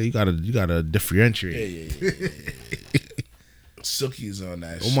 okay. Yeah, you gotta differentiate. Yeah. Sookie's on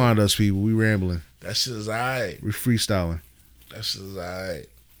that Don't shit. mind us people. We rambling. That shit is alright. We freestyling. That shit is alright.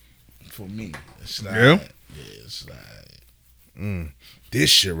 For me. That shit Yeah? alright. Yeah, it's alright. This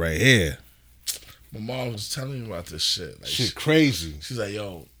shit right here. My mom was telling me about this shit. Like, Shit crazy. she's like,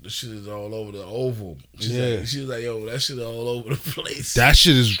 yo, this shit is all over the oval. She was like, yo, that shit all over the place. That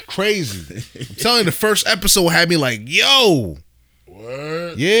shit is crazy. I'm telling you, the first episode had me like, yo.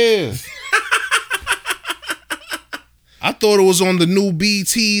 Word. Yeah. I thought it was on the new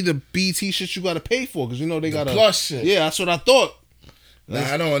the BT shit you gotta pay for, because you know they got a Plus shit. Yeah, that's what I thought. Nah,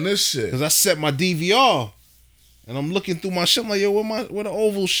 I know on this shit. Because I set my DVR and I'm looking through my shit. I'm like, yo, where the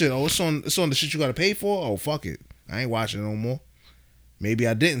oval shit? Oh, it's on the shit you gotta pay for? Oh, fuck it. I ain't watching it no more. Maybe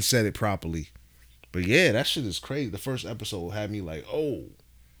I didn't set it properly. But yeah, that shit is crazy. The first episode had me like, oh.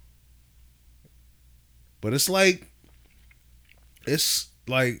 But it's like it's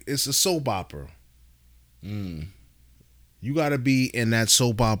a soap opera. You gotta be in that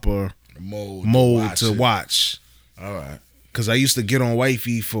soap opera mode to watch. All right. Cause I used to get on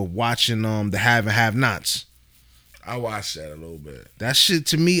wifey for watching the Have and Have Nots. I watched that a little bit. That shit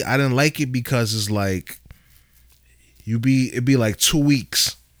to me, I didn't like it because it's like it'd be like 2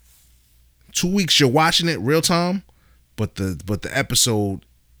 weeks. 2 weeks you're watching it real time, but the episode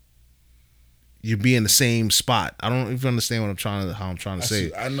you be in the same spot. I don't even understand how I'm trying to say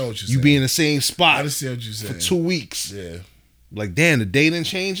it. I know what you're You saying. be in the same I spot understand what you're saying. for 2 weeks. Yeah. Like, damn, the day didn't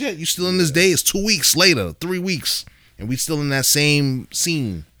change yet. You still in this day? It's 2 weeks later, 3 weeks, and we still in that same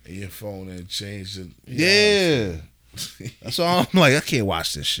scene. And your phone and changed it. Yeah. That's all I'm like, I can't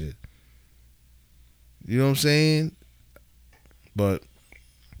watch this shit. You know what I'm saying? But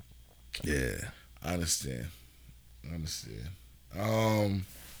yeah. I understand. I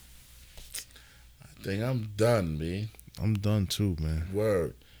think I'm done, man. I'm done too, man.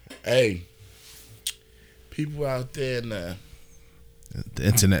 Word. Hey, people out there in the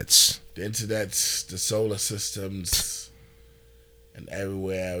internets. The internets, the solar systems, and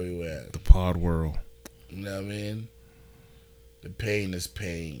everywhere. The pod world. You know what I mean? The pain is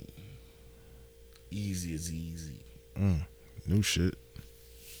pain. Easy is easy. New shit.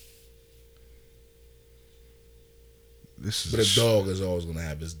 But a dog is always gonna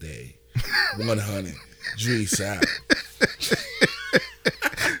have his day. 100. Drees out.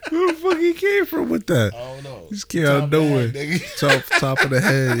 Where the fuck he came from with that? I don't know. He just came out of nowhere. Top Top of the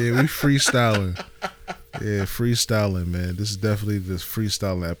head. Yeah, we freestyling. Yeah, freestyling, man. This is definitely this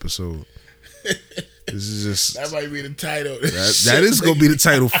freestyling episode. This is just that might be the title. that is gonna be the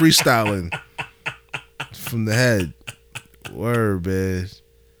title. Freestyling from the head. Word, man.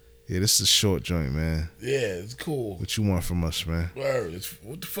 Yeah, this is a short joint, man. Yeah, it's cool. What you want from us, man? Word.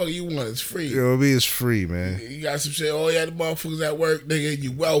 What the fuck you want? It's free. You know what I mean? It's free, man. You got some shit. Oh yeah, the motherfuckers at work, nigga.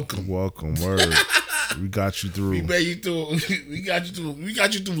 You welcome. Welcome, word. We got you through. We made you through. We got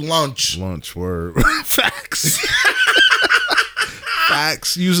you through lunch. Lunch, word. Facts.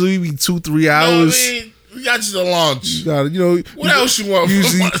 Facts. Usually we be 2-3 hours. You know what I mean? We got you to lunch. You got, you know. What else you want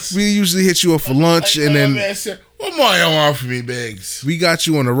from us? We usually hit you up for lunch, and then man said, what more you want from me, Biggs? we got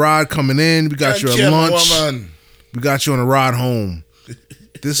you on the ride coming in. We got you at lunch. We got you on the ride home.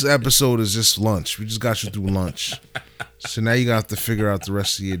 This episode is just lunch. We just got you through lunch. So now you got to figure out the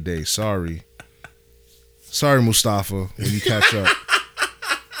rest of your day. Sorry, Mustafa. When you catch up,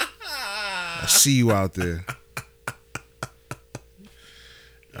 I see you out there.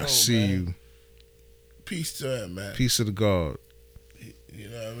 I see you. Peace to him, man. Peace to the God. You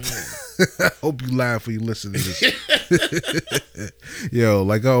know what I mean? I hope you laugh when you listen to this. Yo,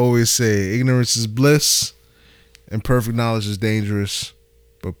 like I always say, ignorance is bliss and perfect knowledge is dangerous,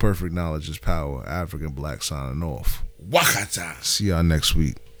 but perfect knowledge is power. African Black signing off. Wakata. See y'all next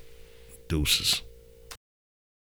week. Deuces.